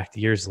the fact,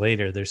 years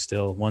later, there's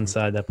still one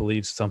side that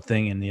believes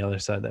something and the other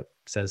side that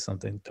says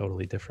something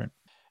totally different.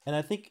 And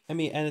I think,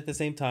 and at the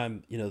same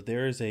time,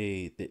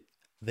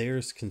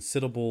 there's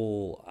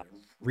considerable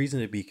reason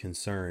to be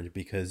concerned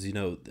because,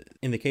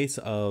 in the case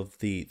of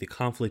the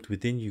conflict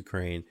within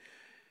Ukraine,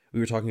 we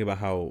were talking about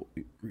how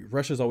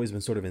Russia's always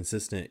been sort of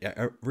insistent,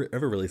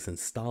 ever really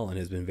since Stalin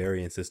has been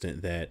very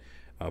insistent that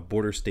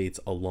border states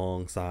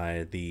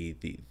alongside the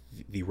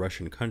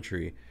Russian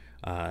country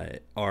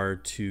are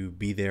to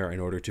be there in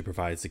order to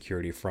provide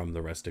security from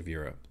the rest of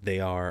Europe. They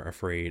are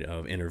afraid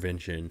of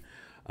intervention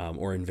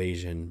or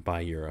invasion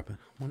by Europe. I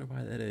wonder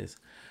why that is.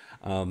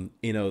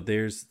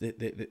 There's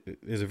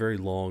a very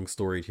long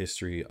storied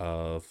history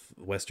of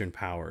Western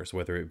powers,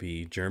 whether it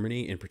be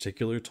Germany in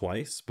particular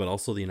twice, but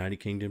also the United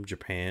Kingdom,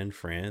 Japan,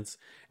 France,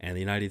 and the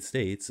United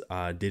States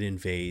did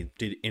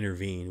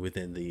intervene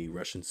within the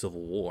Russian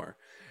Civil War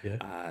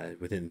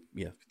within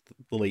the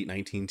late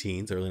 19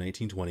 teens, early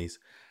 1920s.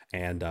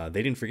 And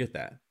they didn't forget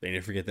that. They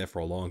didn't forget that for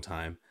a long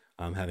time.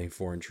 Having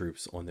foreign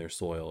troops on their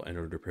soil in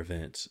order to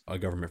prevent a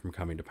government from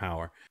coming to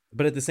power.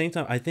 But at the same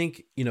time, I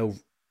think,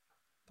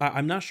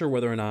 I'm not sure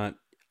whether or not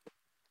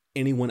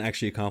anyone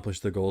actually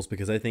accomplished their goals,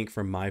 because I think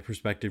from my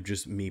perspective,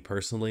 just me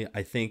personally,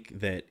 I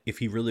think that if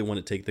he really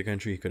wanted to take the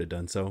country, he could have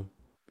done so.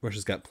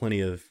 Russia's got plenty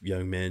of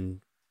young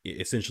men.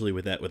 Essentially,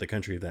 with a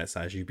country of that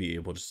size, you'd be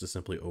able just to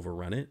simply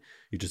overrun it.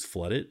 You just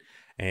flood it.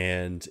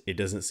 And it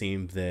doesn't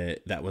seem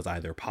that was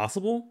either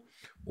possible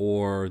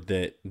or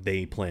that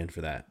they planned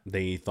for that.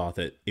 They thought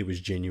that it was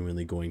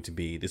genuinely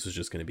this was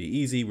just going to be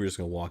easy. We're just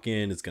going to walk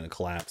in, it's going to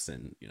collapse,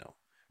 and,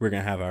 we're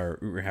going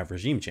to have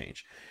regime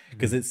change.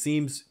 Because it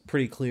seems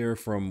pretty clear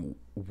from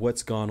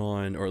what's gone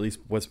on, or at least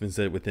what's been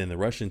said within the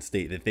Russian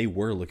state, that they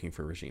were looking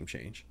for regime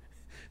change.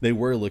 They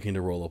were looking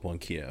to roll up on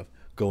Kiev,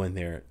 go in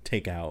there,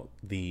 take out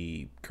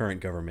the current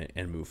government,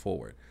 and move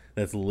forward.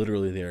 That's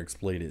literally their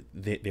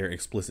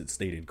explicit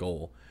stated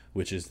goal,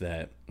 which is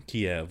that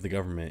Kiev, the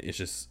government, is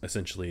just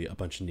essentially a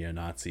bunch of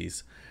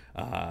neo-Nazis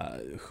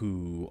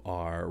who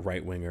are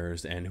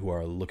right-wingers and who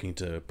are looking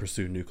to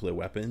pursue nuclear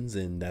weapons,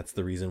 and that's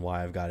the reason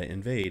why I've got to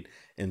invade.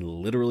 And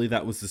literally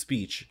that was the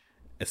speech.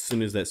 As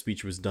soon as that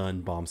speech was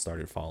done, bombs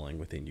started falling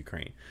within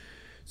Ukraine.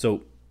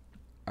 So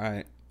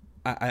I'm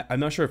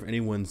not sure if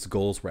anyone's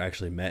goals were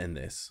actually met in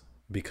this,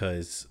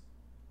 because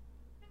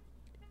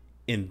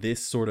in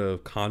this sort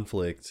of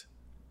conflict,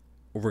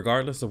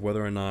 regardless of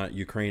whether or not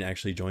Ukraine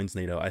actually joins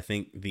NATO, I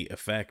think the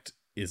effect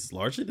is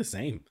largely the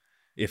same,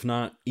 if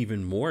not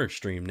even more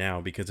extreme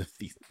now, because of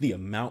the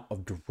amount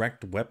of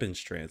direct weapons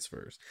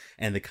transfers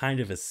and the kind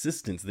of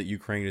assistance that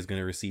Ukraine is going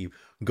to receive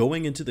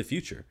going into the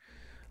future.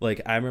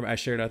 Like, I remember I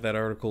shared out that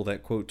article,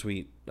 that quote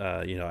tweet,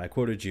 I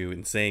quoted you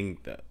in saying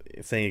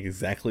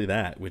exactly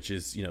that, which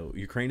is,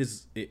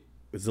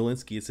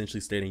 Zelensky essentially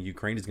stating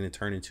Ukraine is going to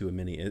turn into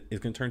it's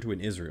going to turn to an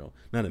Israel,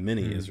 not a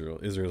mini Israel.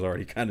 Israel's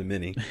already kind of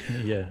mini.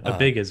 Yeah, a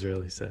big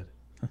Israel, he said.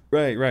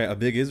 Right, a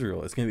big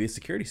Israel. It's going to be a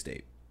security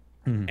state.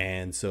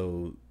 And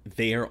so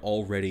they are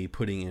already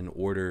putting in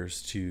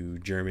orders to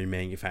German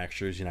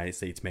manufacturers, United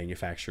States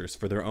manufacturers,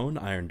 for their own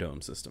Iron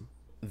Dome system.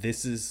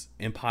 This is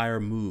empire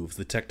moves.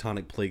 The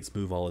tectonic plates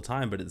move all the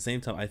time. But at the same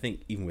time, I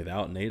think even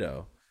without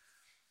NATO,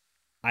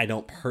 I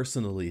don't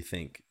personally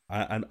think,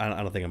 I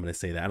don't think I'm going to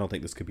say that. I don't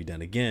think this could be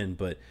done again.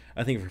 But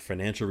I think for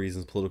financial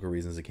reasons, political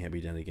reasons, it can't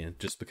be done again,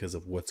 just because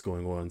of what's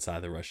going on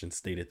inside the Russian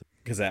state.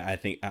 Because I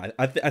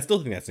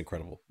still think that's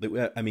incredible.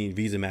 I mean,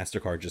 Visa,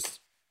 MasterCard just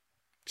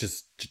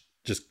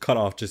just cut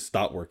off, just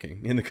stop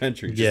working in the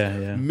country. Just Yeah,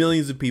 yeah.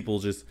 millions of people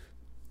just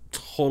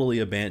totally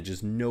abandoned,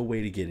 just no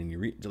way to get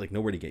any, like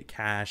nowhere to get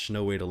cash,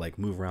 no way to like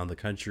move around the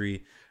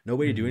country, no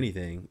way to do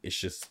anything. It's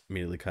just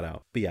immediately cut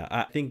out. But yeah,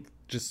 I think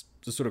just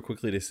sort of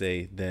quickly to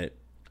say that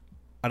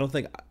I don't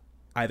think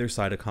either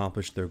side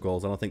accomplished their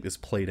goals. I don't think this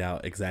played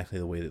out exactly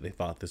the way that they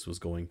thought this was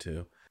going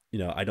to.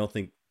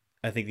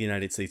 I think the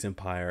United States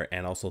empire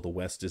and also the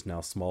West is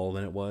now smaller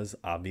than it was,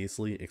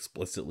 obviously,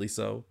 explicitly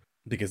so,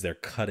 because they're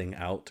cutting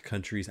out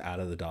countries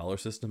out of the dollar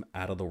system,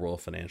 out of the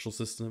world financial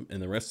system,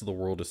 and the rest of the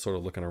world is sort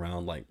of looking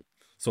around like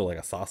sort of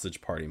like a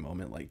sausage party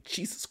moment, like,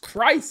 Jesus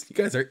Christ, you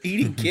guys are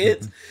eating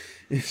kids.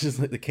 It's just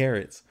like the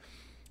carrots.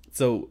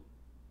 So,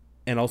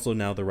 and also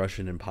now the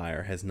Russian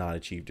empire has not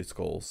achieved its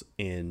goals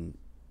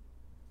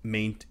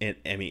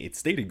its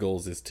stated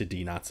goals is to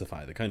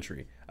denazify the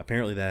country.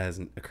 Apparently that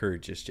hasn't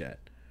occurred just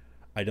yet.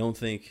 I don't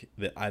think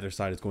that either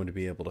side is going to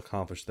be able to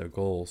accomplish their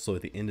goals. So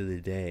at the end of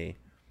the day,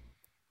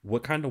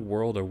 what kind of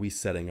world are we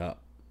setting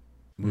up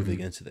moving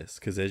into this?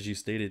 Because as you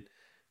stated,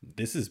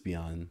 this is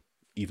beyond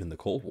even the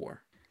Cold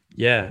War.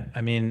 Yeah,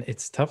 I mean,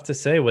 it's tough to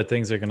say what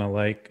things are going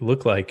to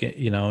look like,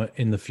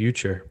 in the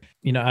future.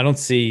 I don't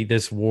see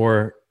this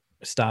war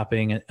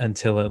stopping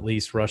until at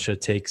least Russia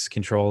takes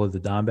control of the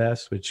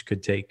Donbass, which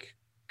could take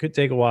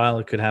a while.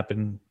 It could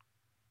happen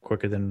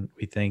quicker than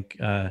we think.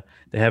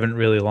 They haven't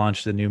really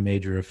launched a new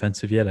major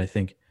offensive yet. I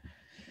think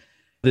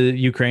the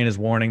Ukraine is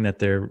warning that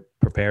they're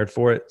prepared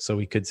for it, so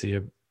we could see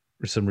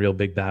some real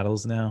big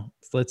battles now.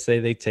 Let's say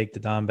they take the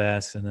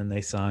Donbass and then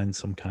they sign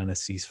some kind of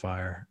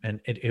ceasefire,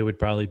 and it would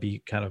probably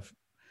be kind of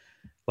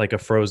like a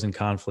frozen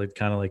conflict,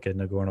 kind of like a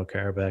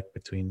Nagorno-Karabakh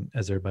between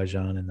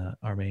Azerbaijan and the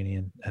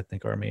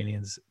ethnic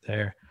Armenians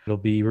there. It'll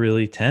be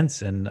really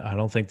tense, and I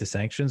don't think the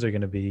sanctions are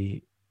going to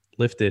be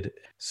lifted.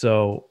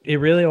 So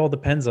it really all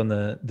depends on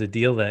the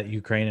deal that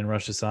Ukraine and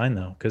Russia sign,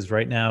 though, because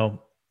right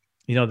now,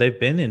 they've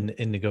been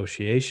in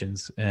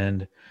negotiations,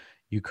 and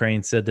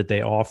Ukraine said that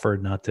they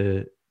offered not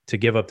to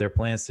give up their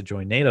plans to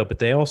join NATO, but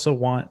they also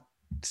want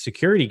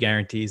security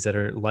guarantees that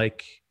are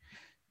like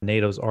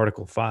NATO's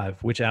Article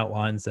 5, which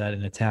outlines that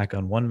an attack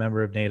on one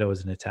member of NATO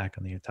is an attack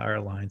on the entire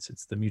alliance.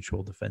 It's the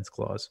Mutual Defense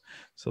Clause.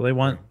 So they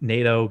want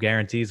NATO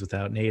guarantees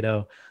without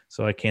NATO.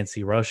 So I can't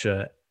see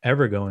Russia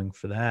ever going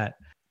for that.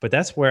 But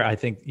that's where I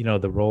think,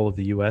 the role of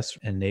the US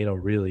and NATO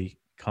really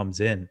comes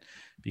in,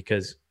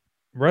 because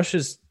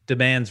Russia's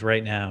demands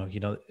right now,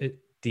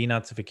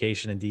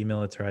 denazification and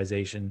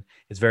demilitarization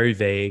is very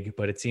vague,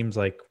 but it seems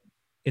like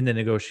in the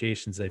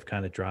negotiations, they've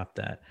kind of dropped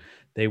that.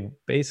 They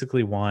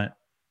basically want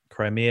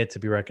Crimea to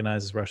be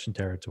recognized as Russian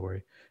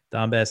territory,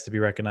 Donbass to be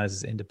recognized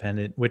as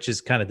independent, which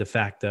is kind of de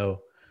facto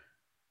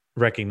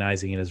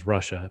recognizing it as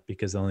Russia,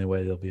 because the only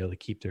way they'll be able to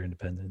keep their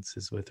independence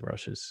is with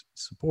Russia's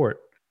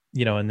support.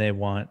 And they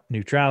want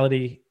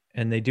neutrality,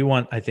 and they do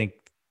want, I think,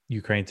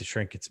 Ukraine to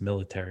shrink its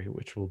military,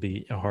 which will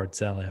be a hard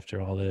sell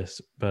after all this.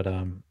 But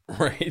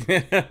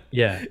right,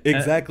 yeah,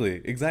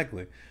 exactly.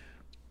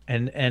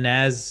 And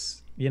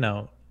as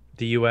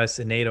the U.S.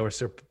 and NATO are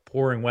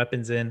pouring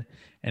weapons in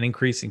and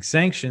increasing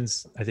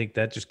sanctions, I think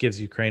that just gives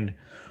Ukraine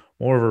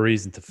more of a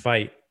reason to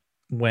fight.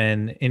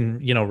 When in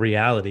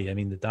reality, I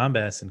mean, the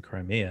Donbass and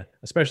Crimea,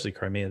 especially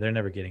Crimea, they're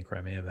never getting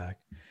Crimea back,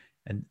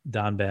 and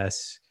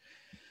Donbass.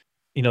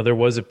 There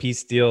was a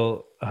peace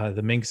deal,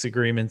 the Minsk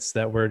agreements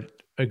that were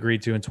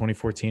agreed to in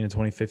 2014 and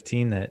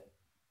 2015 that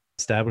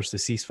established the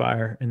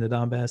ceasefire in the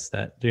Donbass.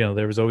 That,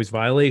 there was always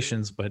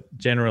violations, but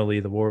generally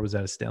the war was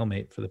at a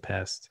stalemate for the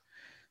past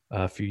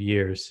few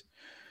years.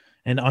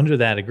 And under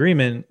that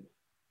agreement,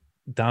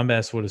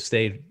 Donbass would have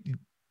stayed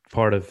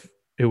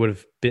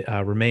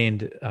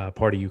remained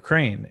part of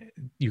Ukraine.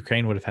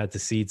 Ukraine would have had to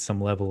cede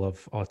some level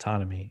of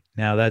autonomy.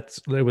 Now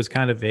it was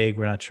kind of vague.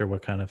 We're not sure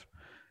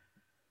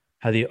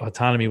how the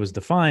autonomy was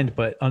defined,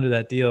 but under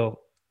that deal,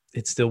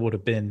 it still would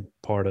have been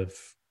part of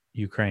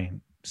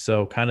Ukraine.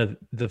 So kind of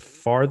the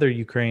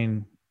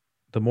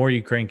more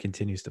Ukraine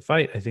continues to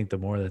fight, I think the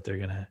more that they're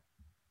going to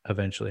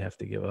eventually have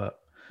to give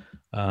up.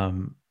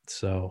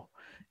 So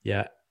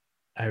yeah,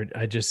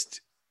 I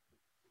just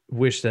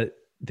wish that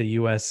the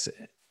U.S.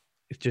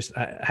 just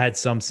had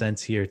some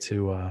sense here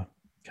to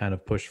kind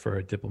of push for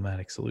a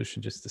diplomatic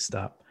solution just to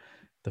stop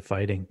the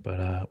fighting.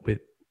 But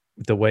with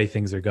the way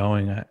things are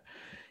going,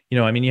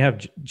 you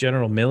have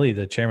General Milley,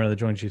 the chairman of the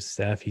Joint Chiefs of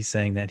Staff. He's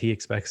saying that he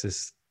expects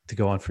this to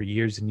go on for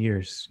years and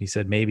years. He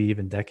said maybe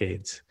even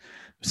decades.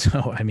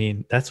 So,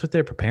 that's what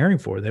they're preparing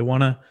for. They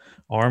want to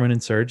arm an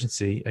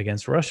insurgency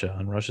against Russia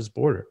on Russia's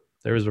border.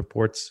 There was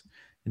reports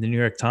in the New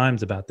York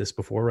Times about this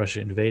before Russia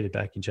invaded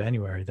back in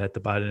January, that the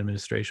Biden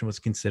administration was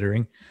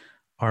considering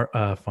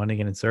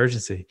funding an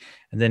insurgency.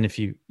 And then if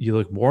you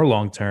look more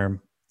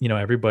long-term,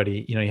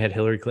 everybody, you had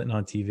Hillary Clinton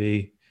on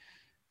TV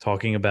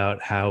talking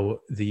about how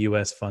the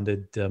U.S.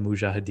 funded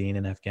Mujahideen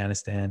in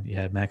Afghanistan. You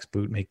had Max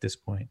Boot make this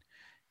point.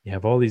 You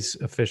have all these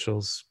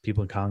officials,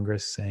 people in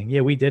Congress saying,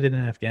 yeah, we did it in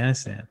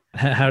Afghanistan.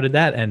 How did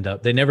that end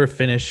up? They never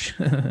finish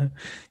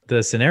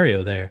the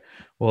scenario there.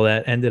 Well,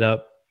 that ended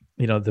up,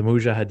 the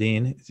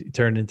Mujahideen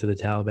turned into the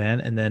Taliban,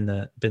 and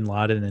then bin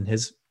Laden and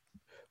his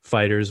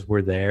fighters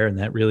were there, and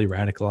that really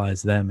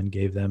radicalized them and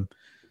gave them,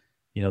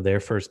 their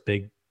first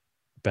big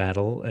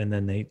battle. And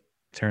then they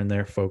turned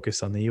their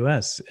focus on the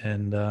U.S.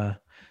 And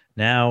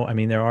now, I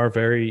mean, there are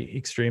very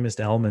extremist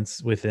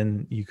elements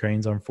within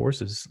Ukraine's armed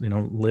forces,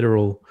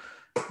 literal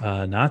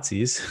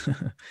Nazis.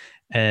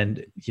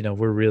 And,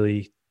 we're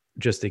really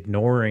just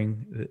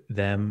ignoring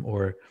them.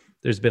 Or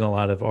there's been a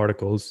lot of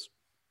articles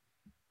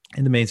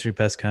in the mainstream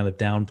press kind of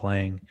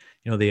downplaying,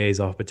 the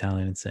Azov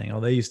battalion and saying, oh,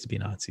 they used to be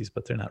Nazis,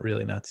 but they're not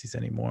really Nazis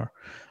anymore.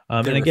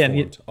 And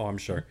again, I'm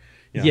sure.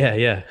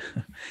 Yeah.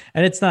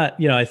 And it's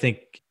not, I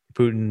think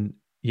Putin,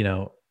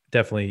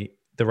 definitely,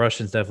 the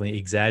Russians definitely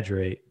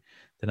exaggerate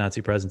the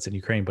Nazi presence in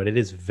Ukraine, but it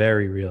is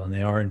very real and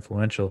they are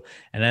influential.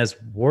 And as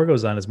war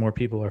goes on, as more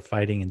people are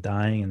fighting and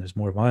dying and there's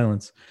more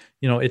violence,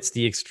 it's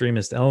the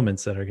extremist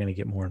elements that are going to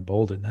get more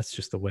emboldened. That's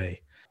just the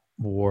way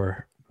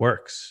war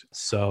works.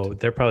 So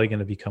they're probably going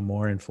to become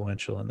more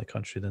influential in the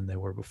country than they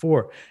were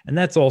before. And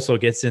that's also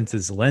gets into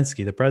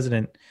Zelensky, the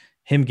president.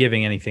 Him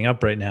giving anything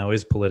up right now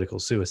is political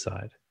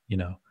suicide.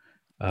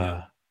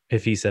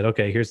 If he said,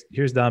 okay, here's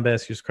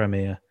Donbass, here's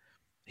Crimea,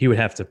 he would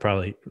have to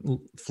probably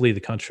flee the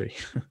country.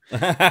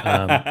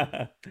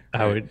 I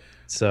would.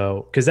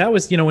 So, because that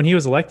was, when he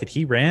was elected,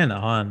 he ran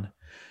on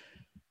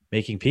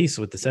making peace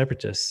with the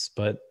separatists,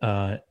 but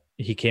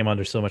he came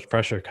under so much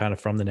pressure kind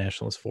of from the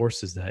nationalist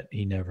forces that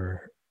he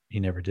never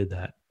did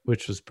that,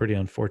 which was pretty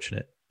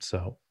unfortunate.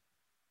 So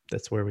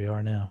that's where we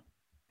are now.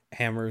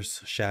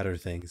 Hammers shatter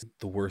things.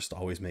 The worst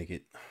always make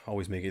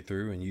it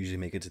through and usually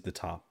make it to the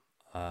top.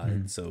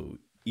 So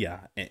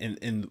yeah, and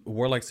in a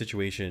warlike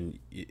situation,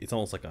 it's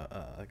almost like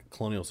a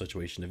colonial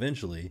situation.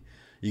 Eventually,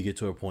 you get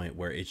to a point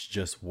where it's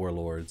just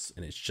warlords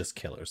and it's just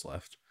killers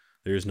left.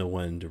 There's no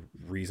one to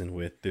reason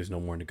with. There's no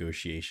more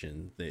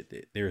negotiation.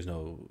 There's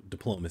no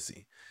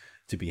diplomacy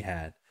to be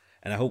had.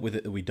 And I hope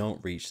we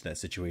don't reach that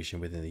situation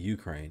within the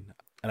Ukraine.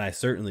 And I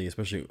certainly,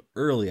 especially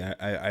early,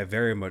 I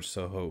very much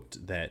so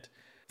hoped that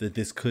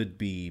this could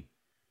be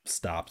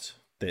stopped,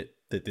 that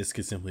this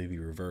could simply be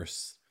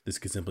reversed. This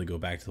could simply go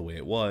back to the way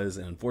it was.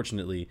 And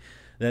unfortunately,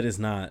 that is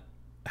not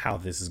how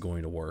this is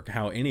going to work,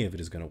 how any of it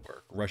is going to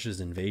work.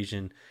 Russia's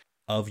invasion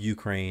of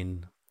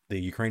Ukraine, the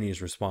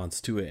Ukrainians' response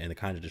to it and the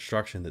kind of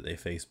destruction that they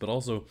face, but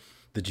also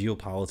the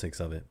geopolitics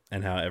of it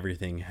and how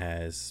everything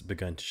has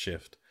begun to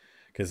shift.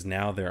 Because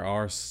now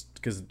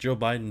because Joe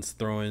Biden's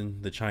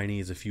throwing the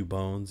Chinese a few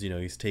bones.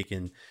 He's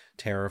taking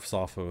tariffs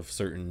off of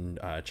certain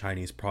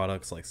Chinese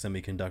products like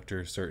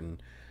semiconductors,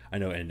 I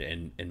know, and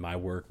in my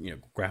work,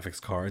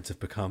 graphics cards have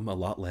become a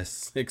lot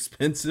less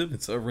expensive, and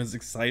so everyone's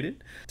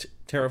excited.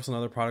 Tariffs on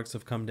other products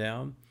have come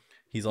down.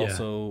 He's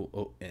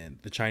also, and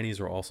the Chinese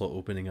are also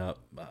opening up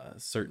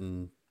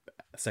certain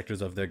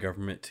sectors of their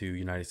government to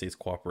United States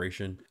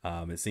cooperation.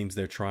 It seems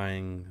they're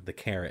trying the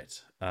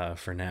carrot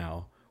for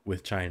now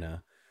with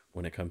China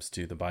when it comes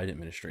to the Biden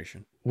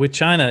administration. With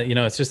China,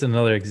 it's just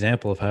another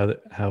example of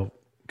how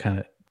kind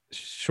of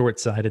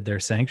short-sighted their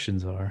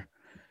sanctions are.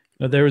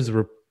 There was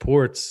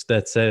reports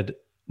that said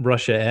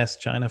Russia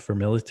asked China for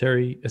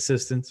military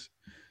assistance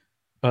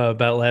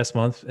about last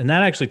month, and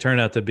that actually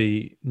turned out to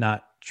be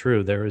not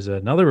true. There was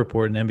another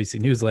report in NBC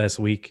News last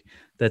week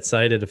that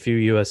cited a few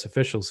U.S.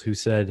 officials who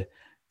said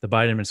the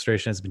Biden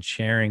administration has been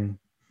sharing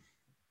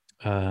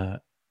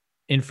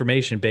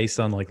information based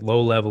on like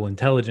low-level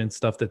intelligence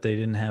stuff that they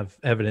didn't have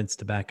evidence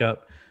to back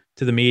up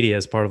to the media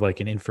as part of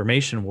like an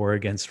information war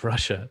against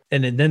Russia.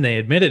 And then they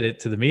admitted it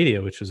to the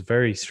media, which was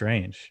very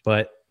strange.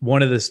 But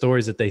one of the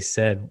stories that they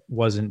said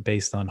wasn't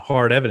based on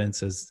hard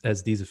evidence,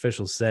 as these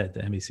officials said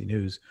to NBC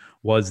News,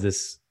 was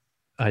this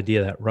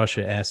idea that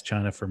Russia asked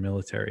China for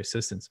military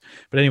assistance.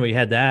 But anyway, you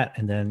had that,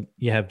 and then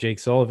you have Jake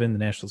Sullivan, the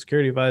National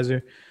Security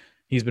Advisor.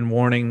 He's been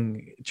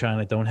warning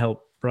China, don't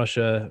help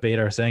Russia evade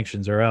our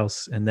sanctions or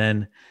else. And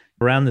then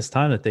around this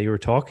time that they were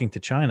talking to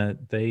China,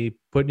 they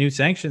put new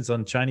sanctions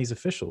on Chinese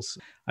officials.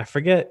 I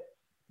forget,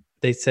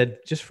 they said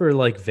just for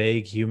like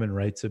vague human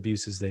rights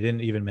abuses. They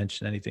didn't even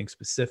mention anything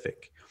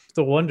specific.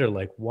 To wonder,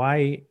 like,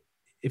 why,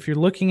 if you're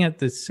looking at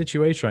the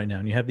situation right now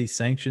and you have these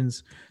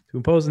sanctions to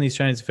impose on these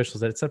Chinese officials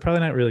that it's probably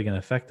not really going to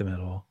affect them at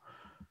all,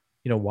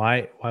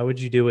 why would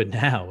you do it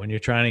now when you're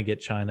trying to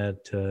get China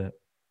to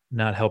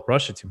not help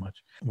Russia too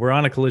much? We're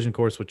on a collision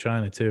course with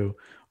China too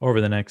over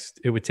the next,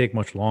 it would take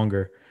much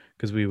longer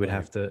because we would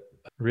have to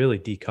really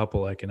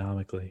decouple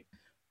economically.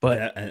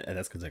 But and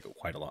that's going to take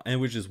quite a lot, and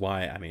which is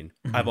why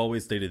I've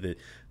always stated that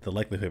the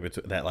likelihood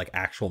that like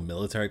actual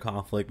military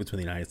conflict between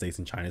the United States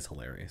and China is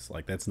hilarious.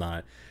 Like that's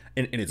not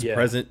in its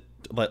present,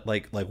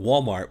 like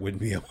Walmart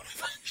wouldn't be able to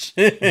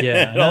function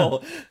at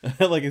all.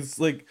 Like it's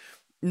like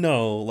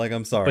no, like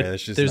I'm sorry,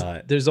 that's just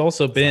not. There's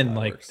also been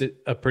like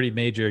a pretty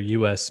major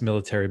U.S.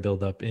 military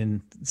buildup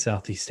in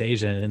Southeast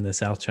Asia and in the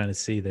South China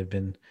Sea. They've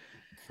been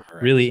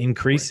really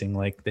increasing.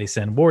 Like they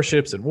send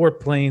warships and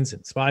warplanes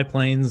and spy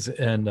planes,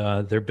 and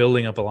they're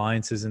building up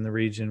alliances in the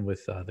region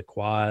with the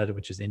Quad,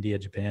 which is India,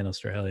 Japan,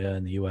 Australia,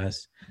 and the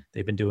US.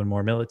 They've been doing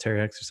more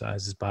military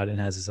exercises. Biden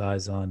has his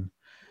eyes on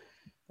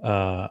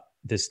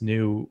this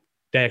new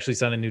They actually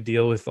signed a new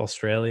deal with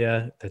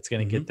Australia that's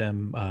going to Mm-hmm. get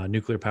them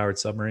nuclear powered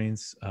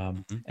submarines.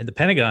 Mm-hmm. And the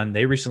Pentagon,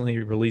 they recently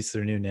released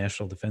their new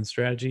national defense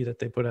strategy that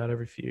they put out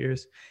every few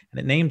years. And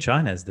it named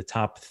China as the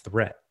top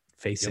threat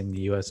Yep. facing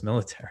the US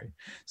military.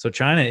 So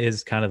China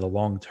is kind of the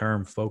long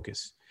term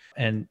focus.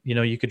 And,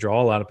 you could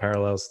draw a lot of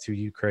parallels to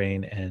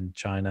Ukraine and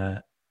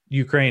China,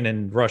 Ukraine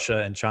and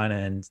Russia and China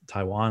and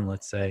Taiwan,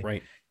 let's say.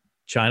 Right.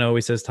 China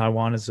always says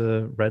Taiwan is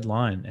a red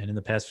line. And in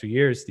the past few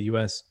years, the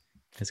US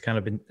has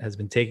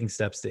been taking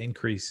steps to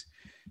increase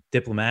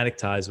diplomatic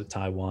ties with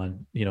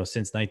Taiwan.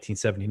 Since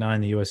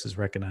 1979, the U.S. has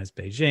recognized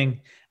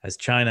Beijing as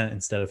China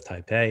instead of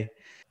Taipei.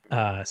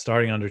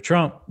 Starting under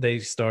Trump, they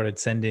started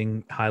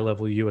sending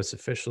high-level U.S.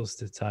 officials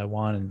to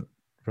Taiwan and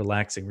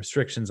relaxing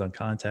restrictions on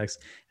contacts.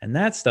 And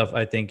that stuff,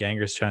 I think,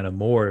 angers China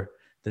more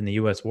than the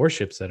U.S.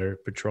 warships that are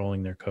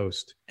patrolling their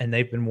coast. And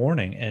they've been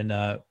warning.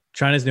 And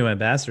China's new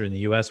ambassador in the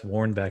U.S.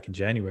 warned back in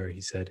January.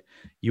 He said,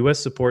 U.S.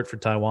 support for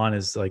Taiwan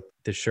is like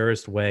the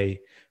surest way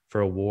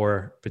for a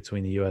war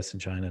between the U.S.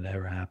 and China to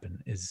ever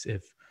happen, is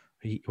if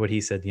what he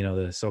said,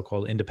 the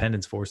so-called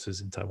independence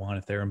forces in Taiwan,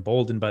 if they're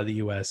emboldened by the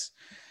U.S.,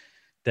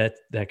 that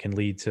can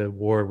lead to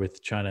war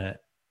with China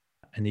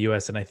and the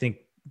U.S. And I think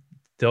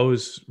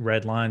those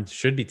red lines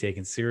should be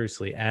taken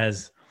seriously,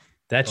 as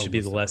that should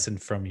be the lesson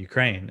from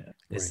Ukraine,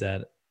 is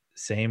that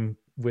same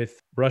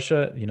with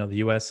Russia. The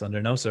U.S.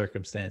 under no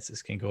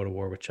circumstances can go to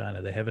war with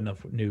China. They have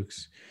enough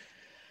nukes.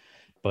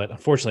 But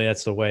unfortunately,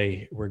 that's the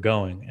way we're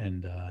going.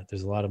 And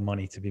there's a lot of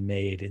money to be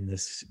made in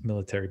this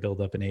military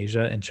buildup in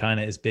Asia. And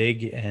China is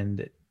big.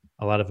 And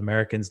a lot of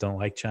Americans don't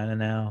like China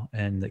now,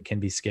 and that can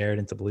be scared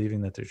into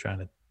believing that they're trying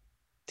to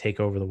take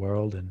over the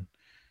world and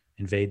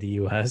invade the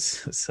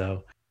U.S.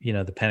 So,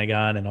 the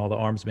Pentagon and all the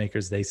arms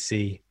makers, they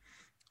see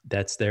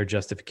that's their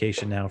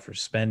justification now for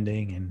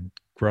spending and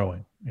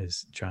growing,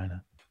 is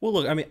China. Well,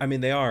 look, I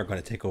mean, they are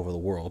going to take over the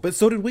world, but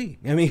so did we.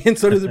 I mean, and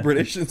so did the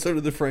British, and so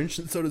did the French,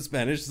 and so did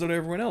Spanish, and so did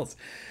everyone else.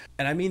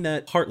 And I mean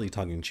that partly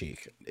tongue in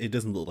cheek. It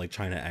doesn't look like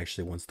China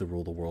actually wants to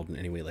rule the world in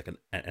any way like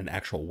an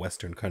actual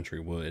Western country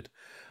would.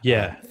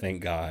 Yeah.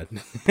 Thank God.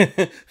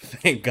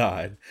 Thank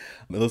God.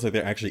 It looks like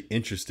they're actually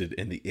interested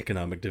in the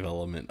economic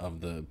development of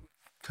the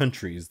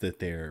countries that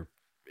they're,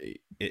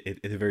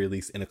 at the very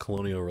least, in a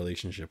colonial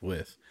relationship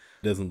with.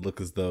 It doesn't look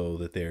as though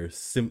that they're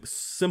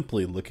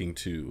simply looking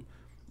to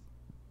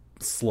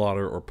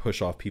slaughter or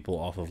push off people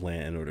off of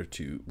land in order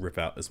to rip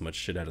out as much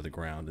shit out of the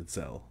ground and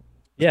sell.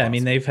 Yeah, I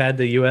mean, they've had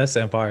the U.S.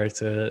 empire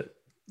to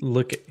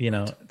look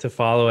at, to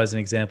follow as an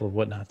example of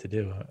what not to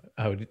do,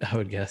 I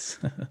would guess.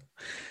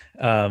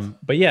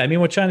 But yeah, I mean,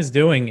 what China's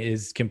doing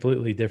is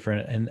completely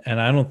different. And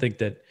I don't think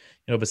that,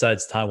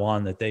 besides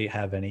Taiwan, that they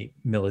have any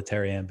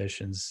military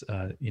ambitions,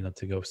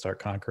 to go start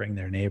conquering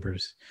their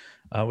neighbors,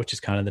 which is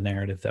kind of the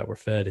narrative that we're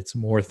fed. It's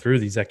more through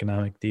these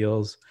economic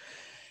deals.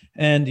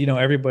 And,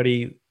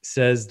 everybody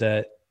says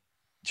that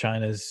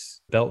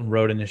China's Belt and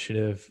Road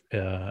Initiative,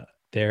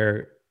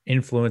 their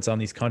influence on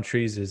these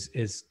countries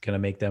is going to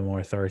make them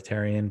more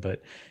authoritarian.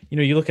 But,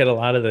 you look at a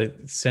lot of the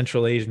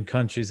Central Asian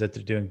countries that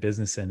they're doing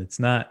business in, it's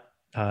not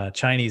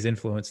Chinese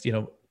influenced.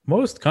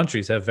 Most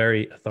countries have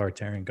very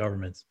authoritarian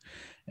governments,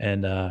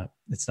 and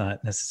it's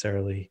not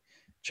necessarily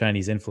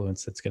Chinese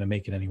influence that's going to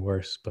make it any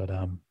worse. But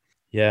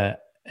yeah.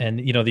 And,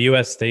 the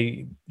U.S.,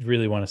 they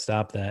really want to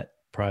stop that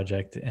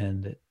project.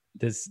 And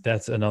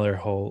that's another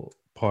whole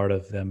part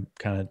of them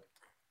kind of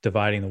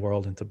dividing the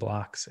world into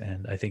blocks.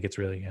 And I think it's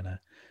really going to,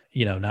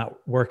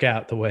 not work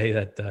out the way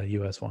that the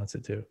U.S. wants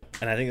it to.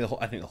 And I think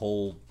the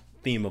whole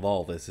theme of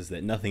all this is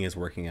that nothing is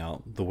working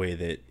out the way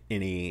that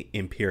any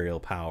imperial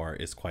power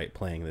is quite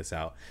playing this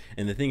out.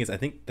 And the thing is, I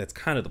think that's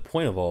kind of the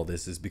point of all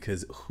this, is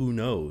because who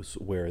knows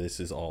where this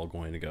is all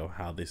going to go,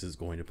 how this is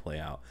going to play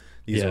out.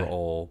 These are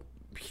all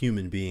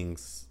human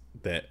beings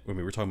that, when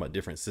we were talking about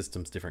different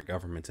systems, different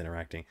governments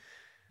interacting,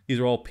 these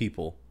are all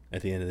people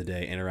at the end of the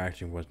day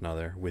interacting with one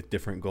another with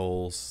different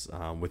goals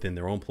within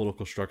their own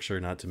political structure,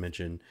 not to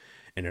mention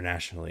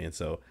internationally. And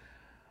so,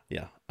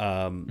 yeah,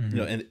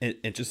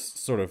 and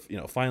just sort of,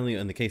 finally,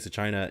 in the case of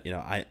China,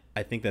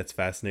 I think that's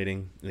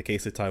fascinating. In the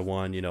case of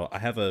Taiwan, I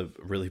have a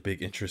really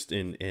big interest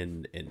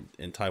in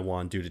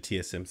Taiwan due to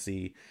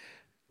TSMC.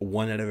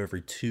 1 out of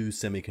every 2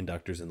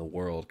 semiconductors in the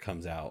world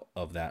comes out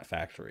of that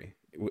factory,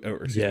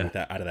 or excuse me,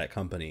 out of that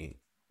company.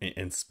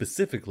 And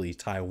specifically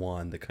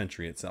Taiwan, the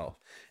country itself.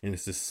 And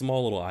it's this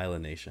small little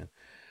island nation.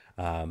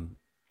 And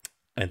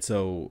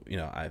so,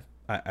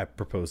 I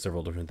proposed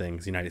several different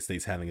things. The United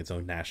States having its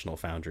own national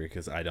foundry,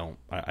 because I don't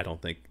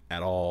think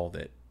at all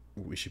that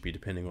we should be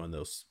depending on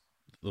those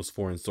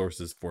foreign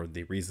sources for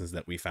the reasons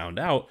that we found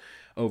out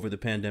over the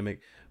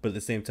pandemic. But at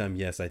the same time,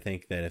 yes, I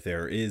think that if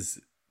there is,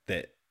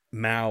 that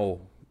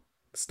Mao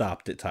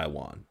stopped at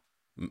Taiwan.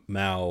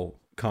 Mao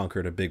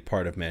conquered a big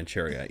part of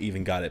Manchuria,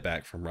 even got it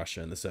back from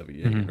Russia and the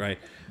Soviet Union, right?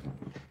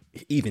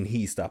 Even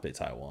he stopped at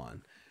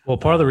Taiwan. Well,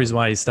 part of the reason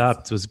why he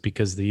stopped was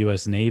because the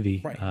U.S.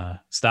 Navy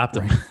stopped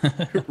him.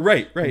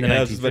 Right. I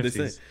was just about to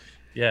say.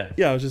 Yeah.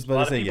 I was just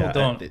about to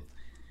say,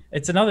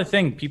 It's another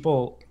thing.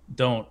 People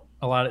don't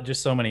a lot of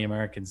just so many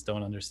Americans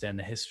don't understand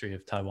the history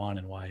of Taiwan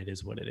and why it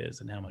is what it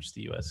is, and how much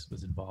the U.S.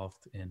 was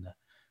involved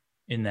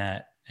in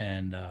that.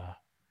 And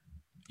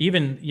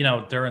even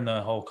during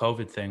the whole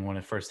COVID thing when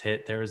it first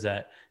hit, there was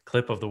that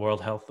clip of the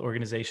World Health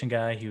Organization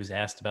guy. He was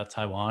asked about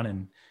Taiwan,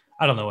 and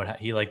I don't know what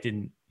he like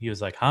didn't. He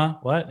was like, "Huh,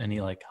 what?" And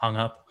he like hung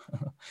up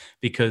Right.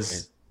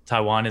 because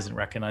Taiwan isn't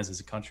recognized as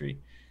a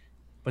country.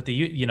 But the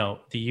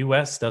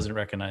U.S. doesn't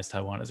recognize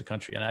Taiwan as a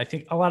country, and I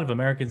think a lot of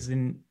Americans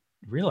didn't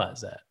realize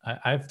that.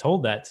 I've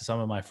told that to some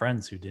of my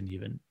friends who didn't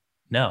even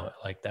know.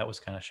 Like that was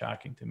kind of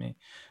shocking to me,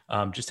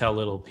 just how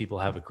little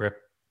of a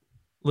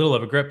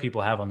grip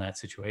people have on that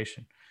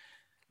situation.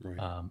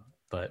 Right.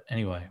 But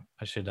anyway,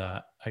 I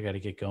got to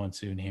get going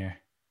soon here.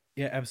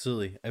 Yeah,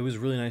 absolutely. It was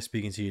really nice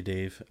speaking to you,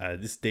 Dave.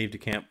 This is Dave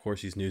Decamp, of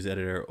course, he's news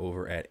editor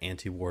over at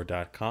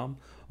AntiWar.com.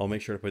 I'll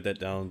make sure to put that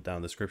down in the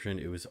description.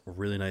 It was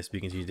really nice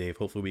speaking to you, Dave.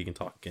 Hopefully we can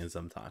talk again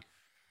sometime.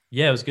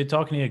 Yeah, it was good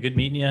talking to you. Good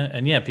meeting you.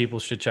 And yeah, people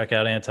should check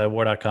out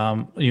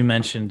antiwar.com. You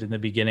mentioned in the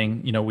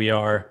beginning, we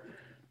are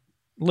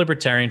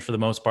libertarian for the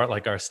most part,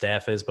 like our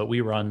staff is, but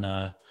we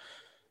run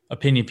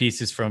opinion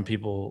pieces from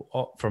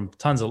people from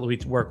we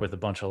work with a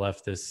bunch of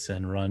leftists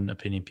and run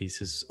opinion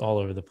pieces all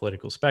over the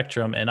political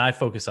spectrum. And I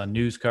focus on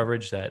news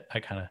coverage that I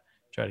kind of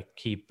try to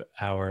keep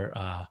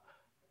our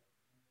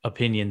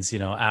opinions,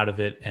 out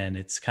of it. And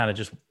it's kind of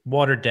just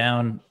watered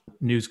down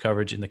news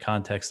coverage in the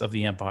context of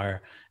the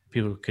empire.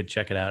 People could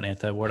check it out,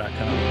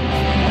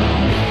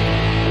 antiwar.com.